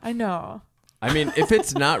bot. I know. I mean, if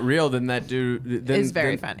it's not real, then that dude It's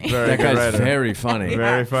very funny. Very that good guy's writer. very funny.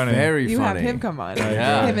 Very funny. Very You funny. have him come on.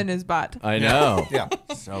 Yeah. Him and his bot. I know. Yeah.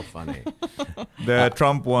 So funny. The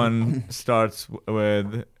Trump one starts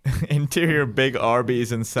with interior big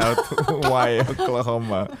Arby's in South Hawaii,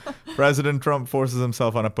 Oklahoma. President Trump forces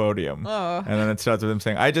himself on a podium. Oh. And then it starts with him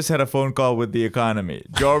saying, "I just had a phone call with the economy.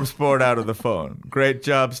 Jobs poured out of the phone. Great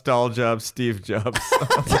job, stall job, Steve Jobs."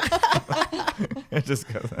 It just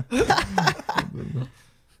goes.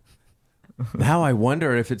 Now I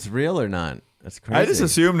wonder if it's real or not. That's crazy. I just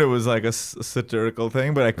assumed it was like a satirical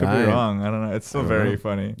thing, but I could Right. be wrong. I don't know. It's still very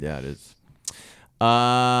funny. Yeah, it is.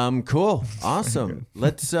 Cool. Awesome.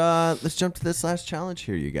 Let's jump to this last challenge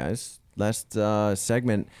here, you guys. Last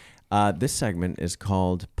segment. This segment is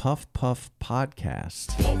called Puff Puff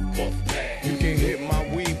Podcast. You can hit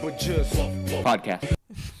my weed, but just Podcast.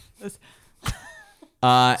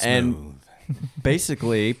 And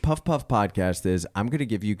basically, Puff Puff Podcast is I'm going to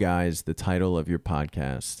give you guys the title of your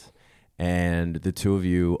podcast, and the two of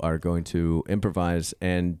you are going to improvise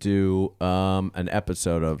and do an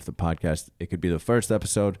episode of the podcast. It could be the first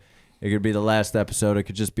episode, it could be the last episode, it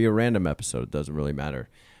could just be a random episode. It doesn't really matter.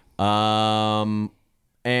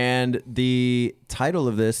 And the title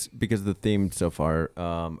of this, because the theme so far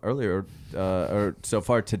or so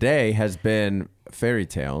far today has been fairy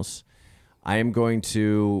tales, I am going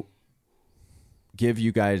to give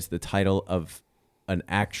you guys the title of an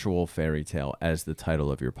actual fairy tale as the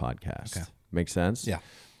title of your podcast. Okay. Make sense? Yeah.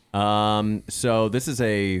 So this is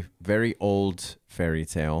a very old fairy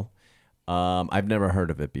tale. I've never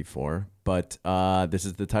heard of it before, but this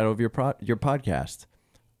is the title of your podcast.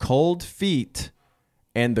 Cold Feet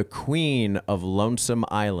and the Queen of Lonesome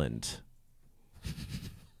Island.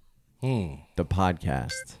 The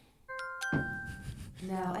podcast.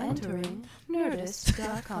 Now entering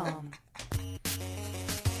Nerdist.com.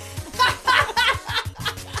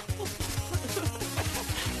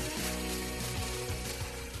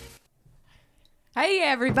 Hey,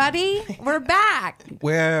 everybody. We're back.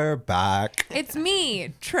 We're back. It's me,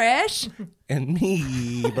 Trish. And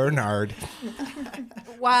me, Bernard.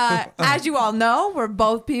 As you all know, we're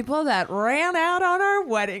both people that ran out on our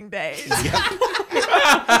wedding days.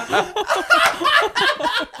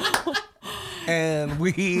 And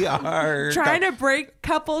we are Trying to break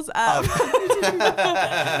couples up.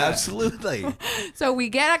 Absolutely. So we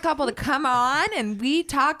get a couple to come on and we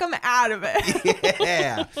talk them out of it.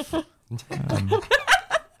 Yeah.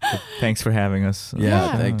 Thanks for having us.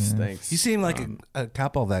 Yeah, thanks. You seem like a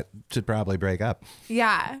couple that should probably break up.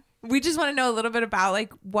 Yeah. We just want to know a little bit about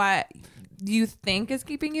like what you think is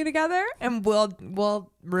keeping you together, and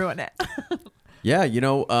we'll ruin it. Yeah,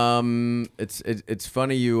 it's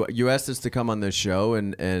funny you asked us to come on this show,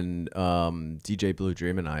 and DJ Blue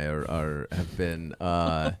Dream and I have been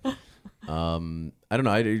I don't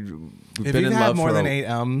know. We've If been you in have love more for than 8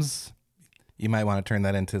 ums, you might want to turn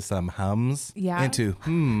that into some hums. Yeah. Into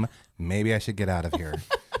maybe I should get out of here.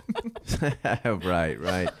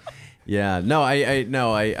 right. Yeah. No,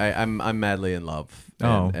 I'm madly in love.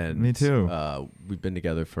 And me too. We've been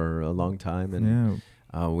together for a long time, and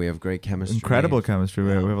we have great chemistry. Incredible chemistry.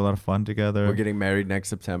 We have a lot of fun together. We're getting married next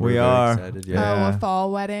September. We Very are. excited. Oh, Yeah. a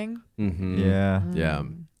fall wedding. Mm-hmm. Yeah. Yeah.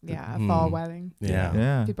 Yeah, a fall wedding. Yeah.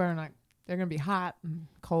 Yeah. People are not. They're gonna be hot and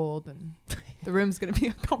cold, and the room's gonna be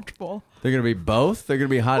uncomfortable. They're gonna be both. They're gonna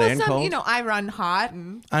be hot and cold. I run hot,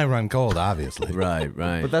 and I run cold, obviously. Right.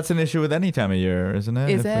 But that's an issue with any time of year, isn't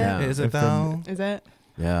it? Is If it? Yeah. Is it If the- though? is it?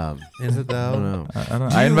 Yeah. Is it I though? don't know. I don't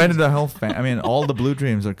know. I invited the whole I mean, all the Blue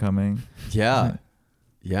Dreams are coming. Yeah.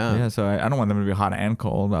 Yeah. Yeah, so I don't want them to be hot and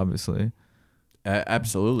cold, obviously.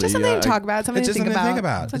 Absolutely. Just something to talk about. Something It's to just think something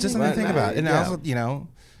about. to think about. It's just something to think about. And Yeah. also,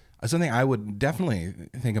 something I would definitely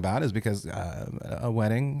think about is because a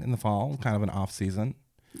wedding in the fall, kind of an off season.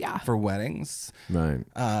 Yeah. For weddings, Right.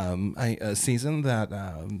 a season that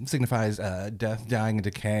signifies death, dying, and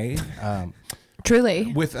decay.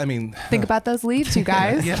 Truly. Think about those leaves, you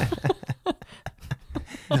guys. Yeah.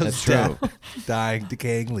 That's true. Dying,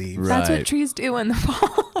 decaying leaves. That's Right. what trees do in the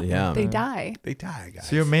fall. Yeah. They die. They die, guys.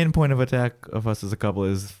 So your main point of attack of us as a couple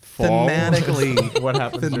is fall. Thematically, What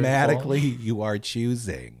happens during fall? thematically, you are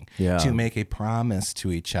choosing Yeah. to make a promise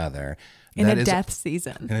to each other In that a is- death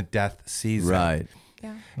season. In a death season, Right.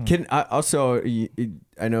 Yeah. Can I also?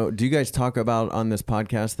 I know. Do you guys talk about on this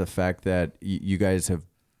podcast the fact that you guys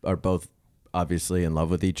are both obviously in love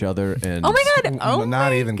with each other? And Oh my God. Oh Not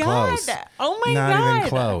my even God. close. Oh my Not God. even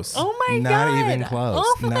close. Oh my God. Not even close.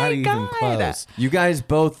 Oh Not my even God. close. You guys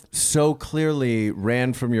both so clearly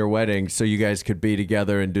ran from your wedding so you guys could be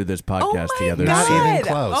together and do this podcast my together. God. Not even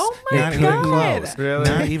close. Oh my Not God. even close. Really?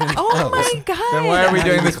 Not even Oh close. my God. Then why are we Not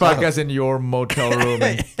doing even this close. podcast in your motel room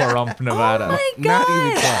in Pahrump, Nevada? Oh my God. Not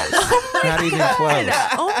even close. Oh my Not even God. close.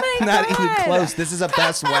 Oh my Not God. even close. This is a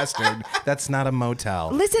Best Western. That's not a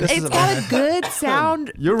motel. Listen, This is it's got a good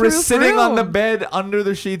sound. You're sitting on the bed under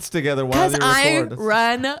the sheets together while Because you I record.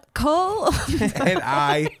 run cold. And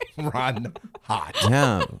I run hot.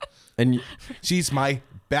 Yeah. And She's my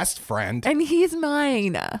best friend. And he's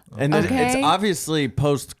mine. and Okay. it's obviously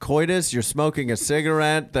post coitus. You're smoking a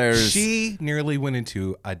cigarette. There's She nearly went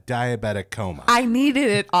into a diabetic coma. I needed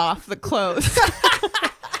it off the clothes.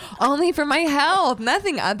 Only for my health,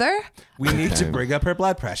 nothing other. We need to bring up her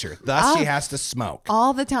blood pressure. Thus, she has to smoke.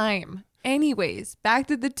 All the time. Anyways, back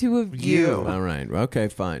to the two of you. all right. Okay,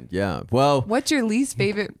 fine. Yeah. Well, What's your least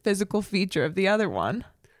favorite physical feature of the other one?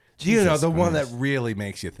 You know, the one that really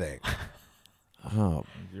makes you think. oh,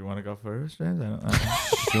 You want to go first, James? I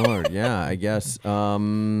don't sure. Yeah, I guess.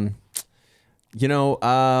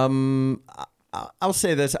 I'll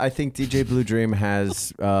say this. I think DJ Blue Dream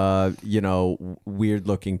has, weird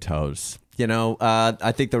looking toes.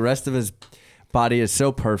 I think the rest of his body is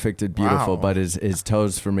so perfect and beautiful, Wow. but his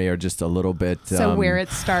toes for me are just a little bit. So where it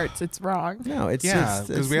starts, it's wrong. No, it's Yeah, it's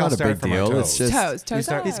 'cause we all not a start big from our deal. toes. It's just Toes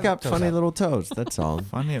he's up. got Toes funny up. little toes. That's all.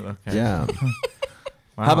 Funny looking. Yeah.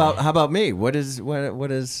 Wow. How about me? What is?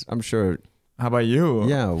 I'm sure. How about you?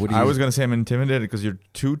 Yeah, what do I you- was gonna say I'm intimidated because you're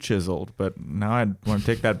too chiseled, but now I want to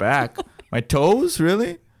take that back. My toes,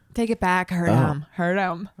 really? Take it back. Hurt Oh. him. Hurt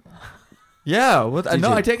him. Yeah. What? No,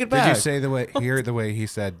 you- I take it back. Did you say the way he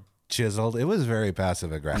said chiseled? It was very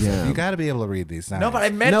passive aggressive. Yeah. You got to be able to read these signs. No, but I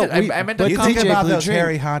meant No, it. I meant but to You DJ think about Blue those Dream-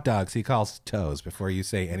 hairy hot dogs he calls toes before you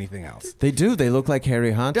say anything else. They do. They look like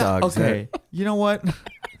hairy hot dogs. Okay. You know what?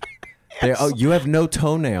 You have no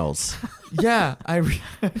toenails. Yeah,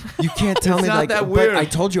 You can't tell It's me not like that but weird. I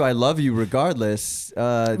told you I love you regardless.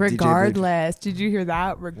 DJ Blue Dream. Regardless. Did you hear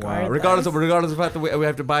that? Regardless. regardless of the fact that we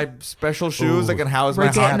have to buy special shoes that can house my We're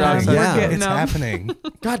hot getting dogs. them. Yeah. We're getting It's them. happening.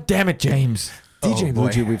 God damn it, James! DJ Oh, Blue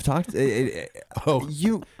boy. Dream, we've talked. Oh,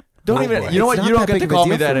 You Don't Oh, even. boy. You know what? It's You not don't that get big to of a call me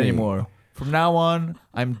deal that for me. anymore. From now on,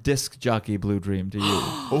 I'm Disc Jockey Blue Dream to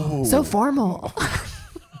you. So formal.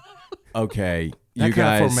 okay? that You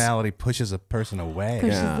kind guys. of formality pushes a person away.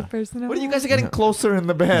 Pushes Yeah. the person What are you away. guys are getting closer in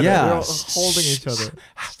the bed? Yeah. We're all holding each other.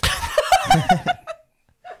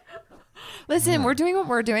 Listen, we're doing what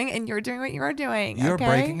we're doing, and you're doing what you're doing. You're okay?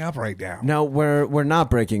 breaking up right now. No, we're not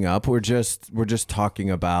breaking up. We're just talking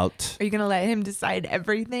about Are you gonna let him decide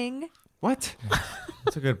everything? what?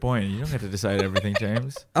 That's a good point. You don't get to decide everything,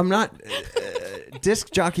 James. I'm not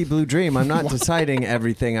Disc Jockey Blue Dream. I'm not deciding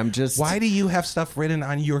everything. I'm just. Why do you have stuff written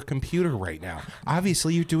on your computer right now?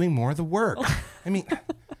 Obviously, you're doing more of the work. I mean,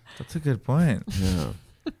 That's a good point. Yeah.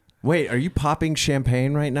 Wait, are you popping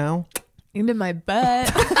champagne right now? Into my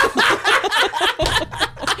butt.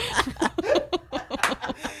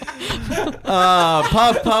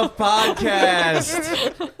 Puff Puff Podcast.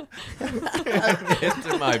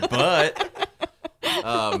 Into my butt.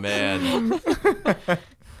 Oh man.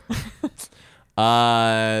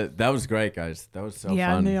 That was great, guys. That was so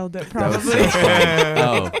Yeah, fun. nailed it, That was probably. so fun.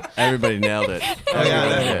 Oh, everybody nailed it.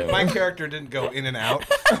 Everybody did. my character didn't go in and out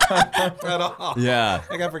at all. Yeah.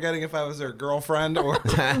 I got forgetting if I was her girlfriend or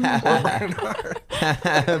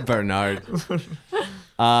Bernard.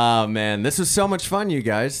 Oh man, this was so much fun, you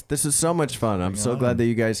guys. This is so much fun. I'm so glad that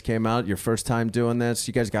you guys came out. Your first time doing this.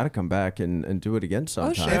 You guys got to come back and do it again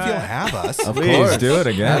sometime. if you'll have us. Of Please course. do it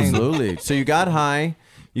again. Absolutely. So you got high.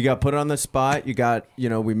 You got put on the spot. You got,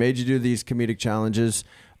 we made you do these comedic challenges.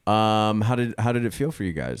 How did it feel for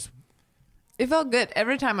you guys? It felt good.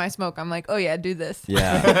 Every time I smoke, I'm like, oh yeah, do this.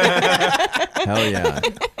 Yeah. Hell yeah.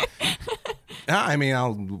 I mean,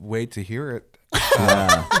 I'll wait to hear it.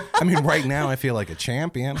 I mean, right now I feel like a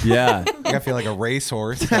champion. Yeah. I feel like a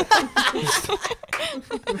racehorse. I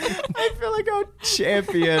feel like a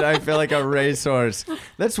champion. I feel like a racehorse.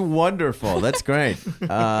 That's wonderful. That's great.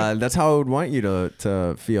 That's how I would want you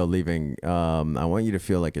to feel leaving. I want you to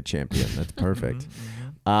feel like a champion. That's perfect.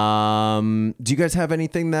 Do you guys have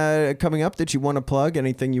anything that coming up that you want to plug?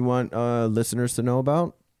 Anything you want listeners to know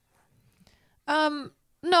about?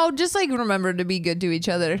 No, just like remember to be good to each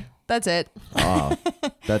other. That's it. Oh,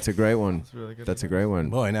 that's a great one. That's a great one.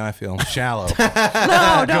 Boy, now I feel shallow.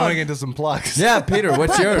 No, Going into some plugs. Yeah, Peter,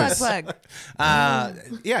 what's yours? Plug.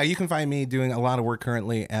 Yeah, you can find me doing a lot of work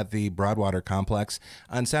currently at the Broadwater Complex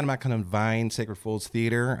on Santa Monica and Vine, Sacred Fools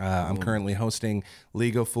Theater. I'm currently hosting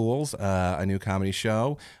League of Fools, a new comedy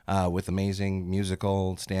show with amazing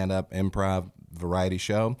musical, stand-up, improv, variety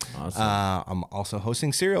show. Awesome. I'm also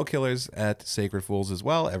hosting Serial Killers at Sacred Fools as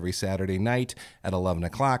well every Saturday night at 11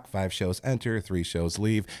 o'clock. 5 shows enter, 3 shows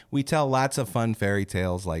leave. We tell lots of fun fairy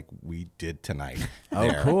tales like we did tonight.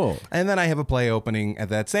 Oh, cool. And then I have a play opening at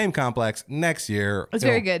that same complex next year. It's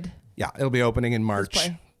very good. Yeah, it'll be opening in March.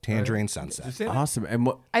 play. Tangerine Sunset. Awesome. And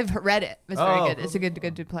what? I've read it. It's very good. It's a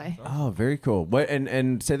good to play. Oh, very cool. What?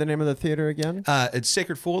 And say the name of the theater again. It's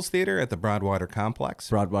Sacred Fools Theater at the Broadwater Complex.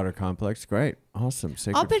 Broadwater Complex. Great. Awesome.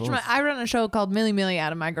 Sacred I'll pitch Fools. I run a show called Millie Millie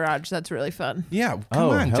out of my garage. That's really fun. Yeah, come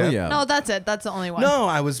on, hell Jeff. yeah. No, that's it. That's the only one. No,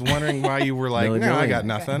 I was wondering why you were like, Millie no, I Millie. got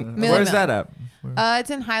nothing. Millie Where's Millie. that at? It's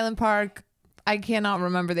in Highland Park. I cannot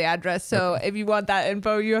remember the address. So if you want that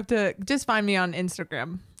info, you have to just find me on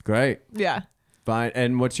Instagram. Great. Yeah. Fine.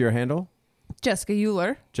 And what's your handle? Jessica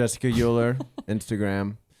Euler. Jessica Euler,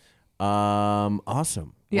 Instagram.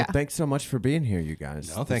 Awesome. Yeah. Well, thanks so much for being here, you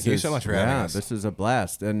guys. No, thank you so much for having us. This is a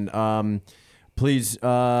blast. And please,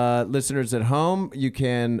 listeners at home, you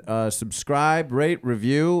can subscribe, rate,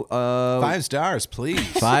 review. 5 stars, please.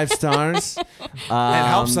 5 stars. It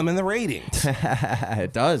helps them in the ratings.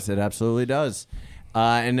 It does. It absolutely does.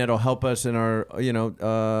 And it'll help us in our,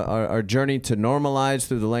 our journey to normalize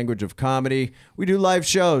through the language of comedy. We do live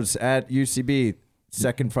shows at UCB,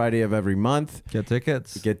 second Friday of every month. Get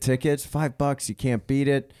tickets. Get tickets, $5. You can't beat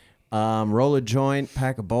it. Roll a joint,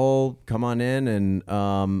 pack a bowl, come on in, and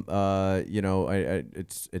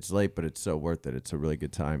it's late, but it's so worth it. It's a really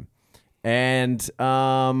good time. And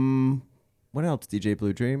what else? DJ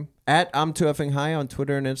Blue Dream at I'm Too Effing High on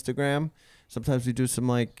Twitter and Instagram. Sometimes we do some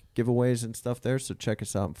like giveaways and stuff there, so check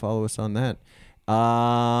us out and follow us on that.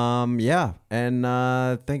 Yeah, and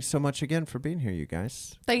thanks so much again for being here, you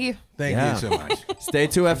guys. Thank you. Thank Yeah. you so much. Stay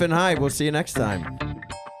too effing high. We'll see you next time.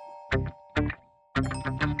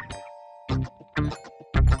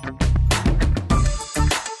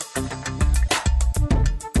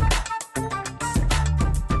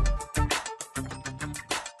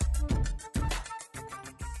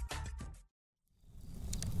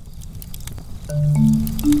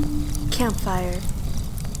 Campfire.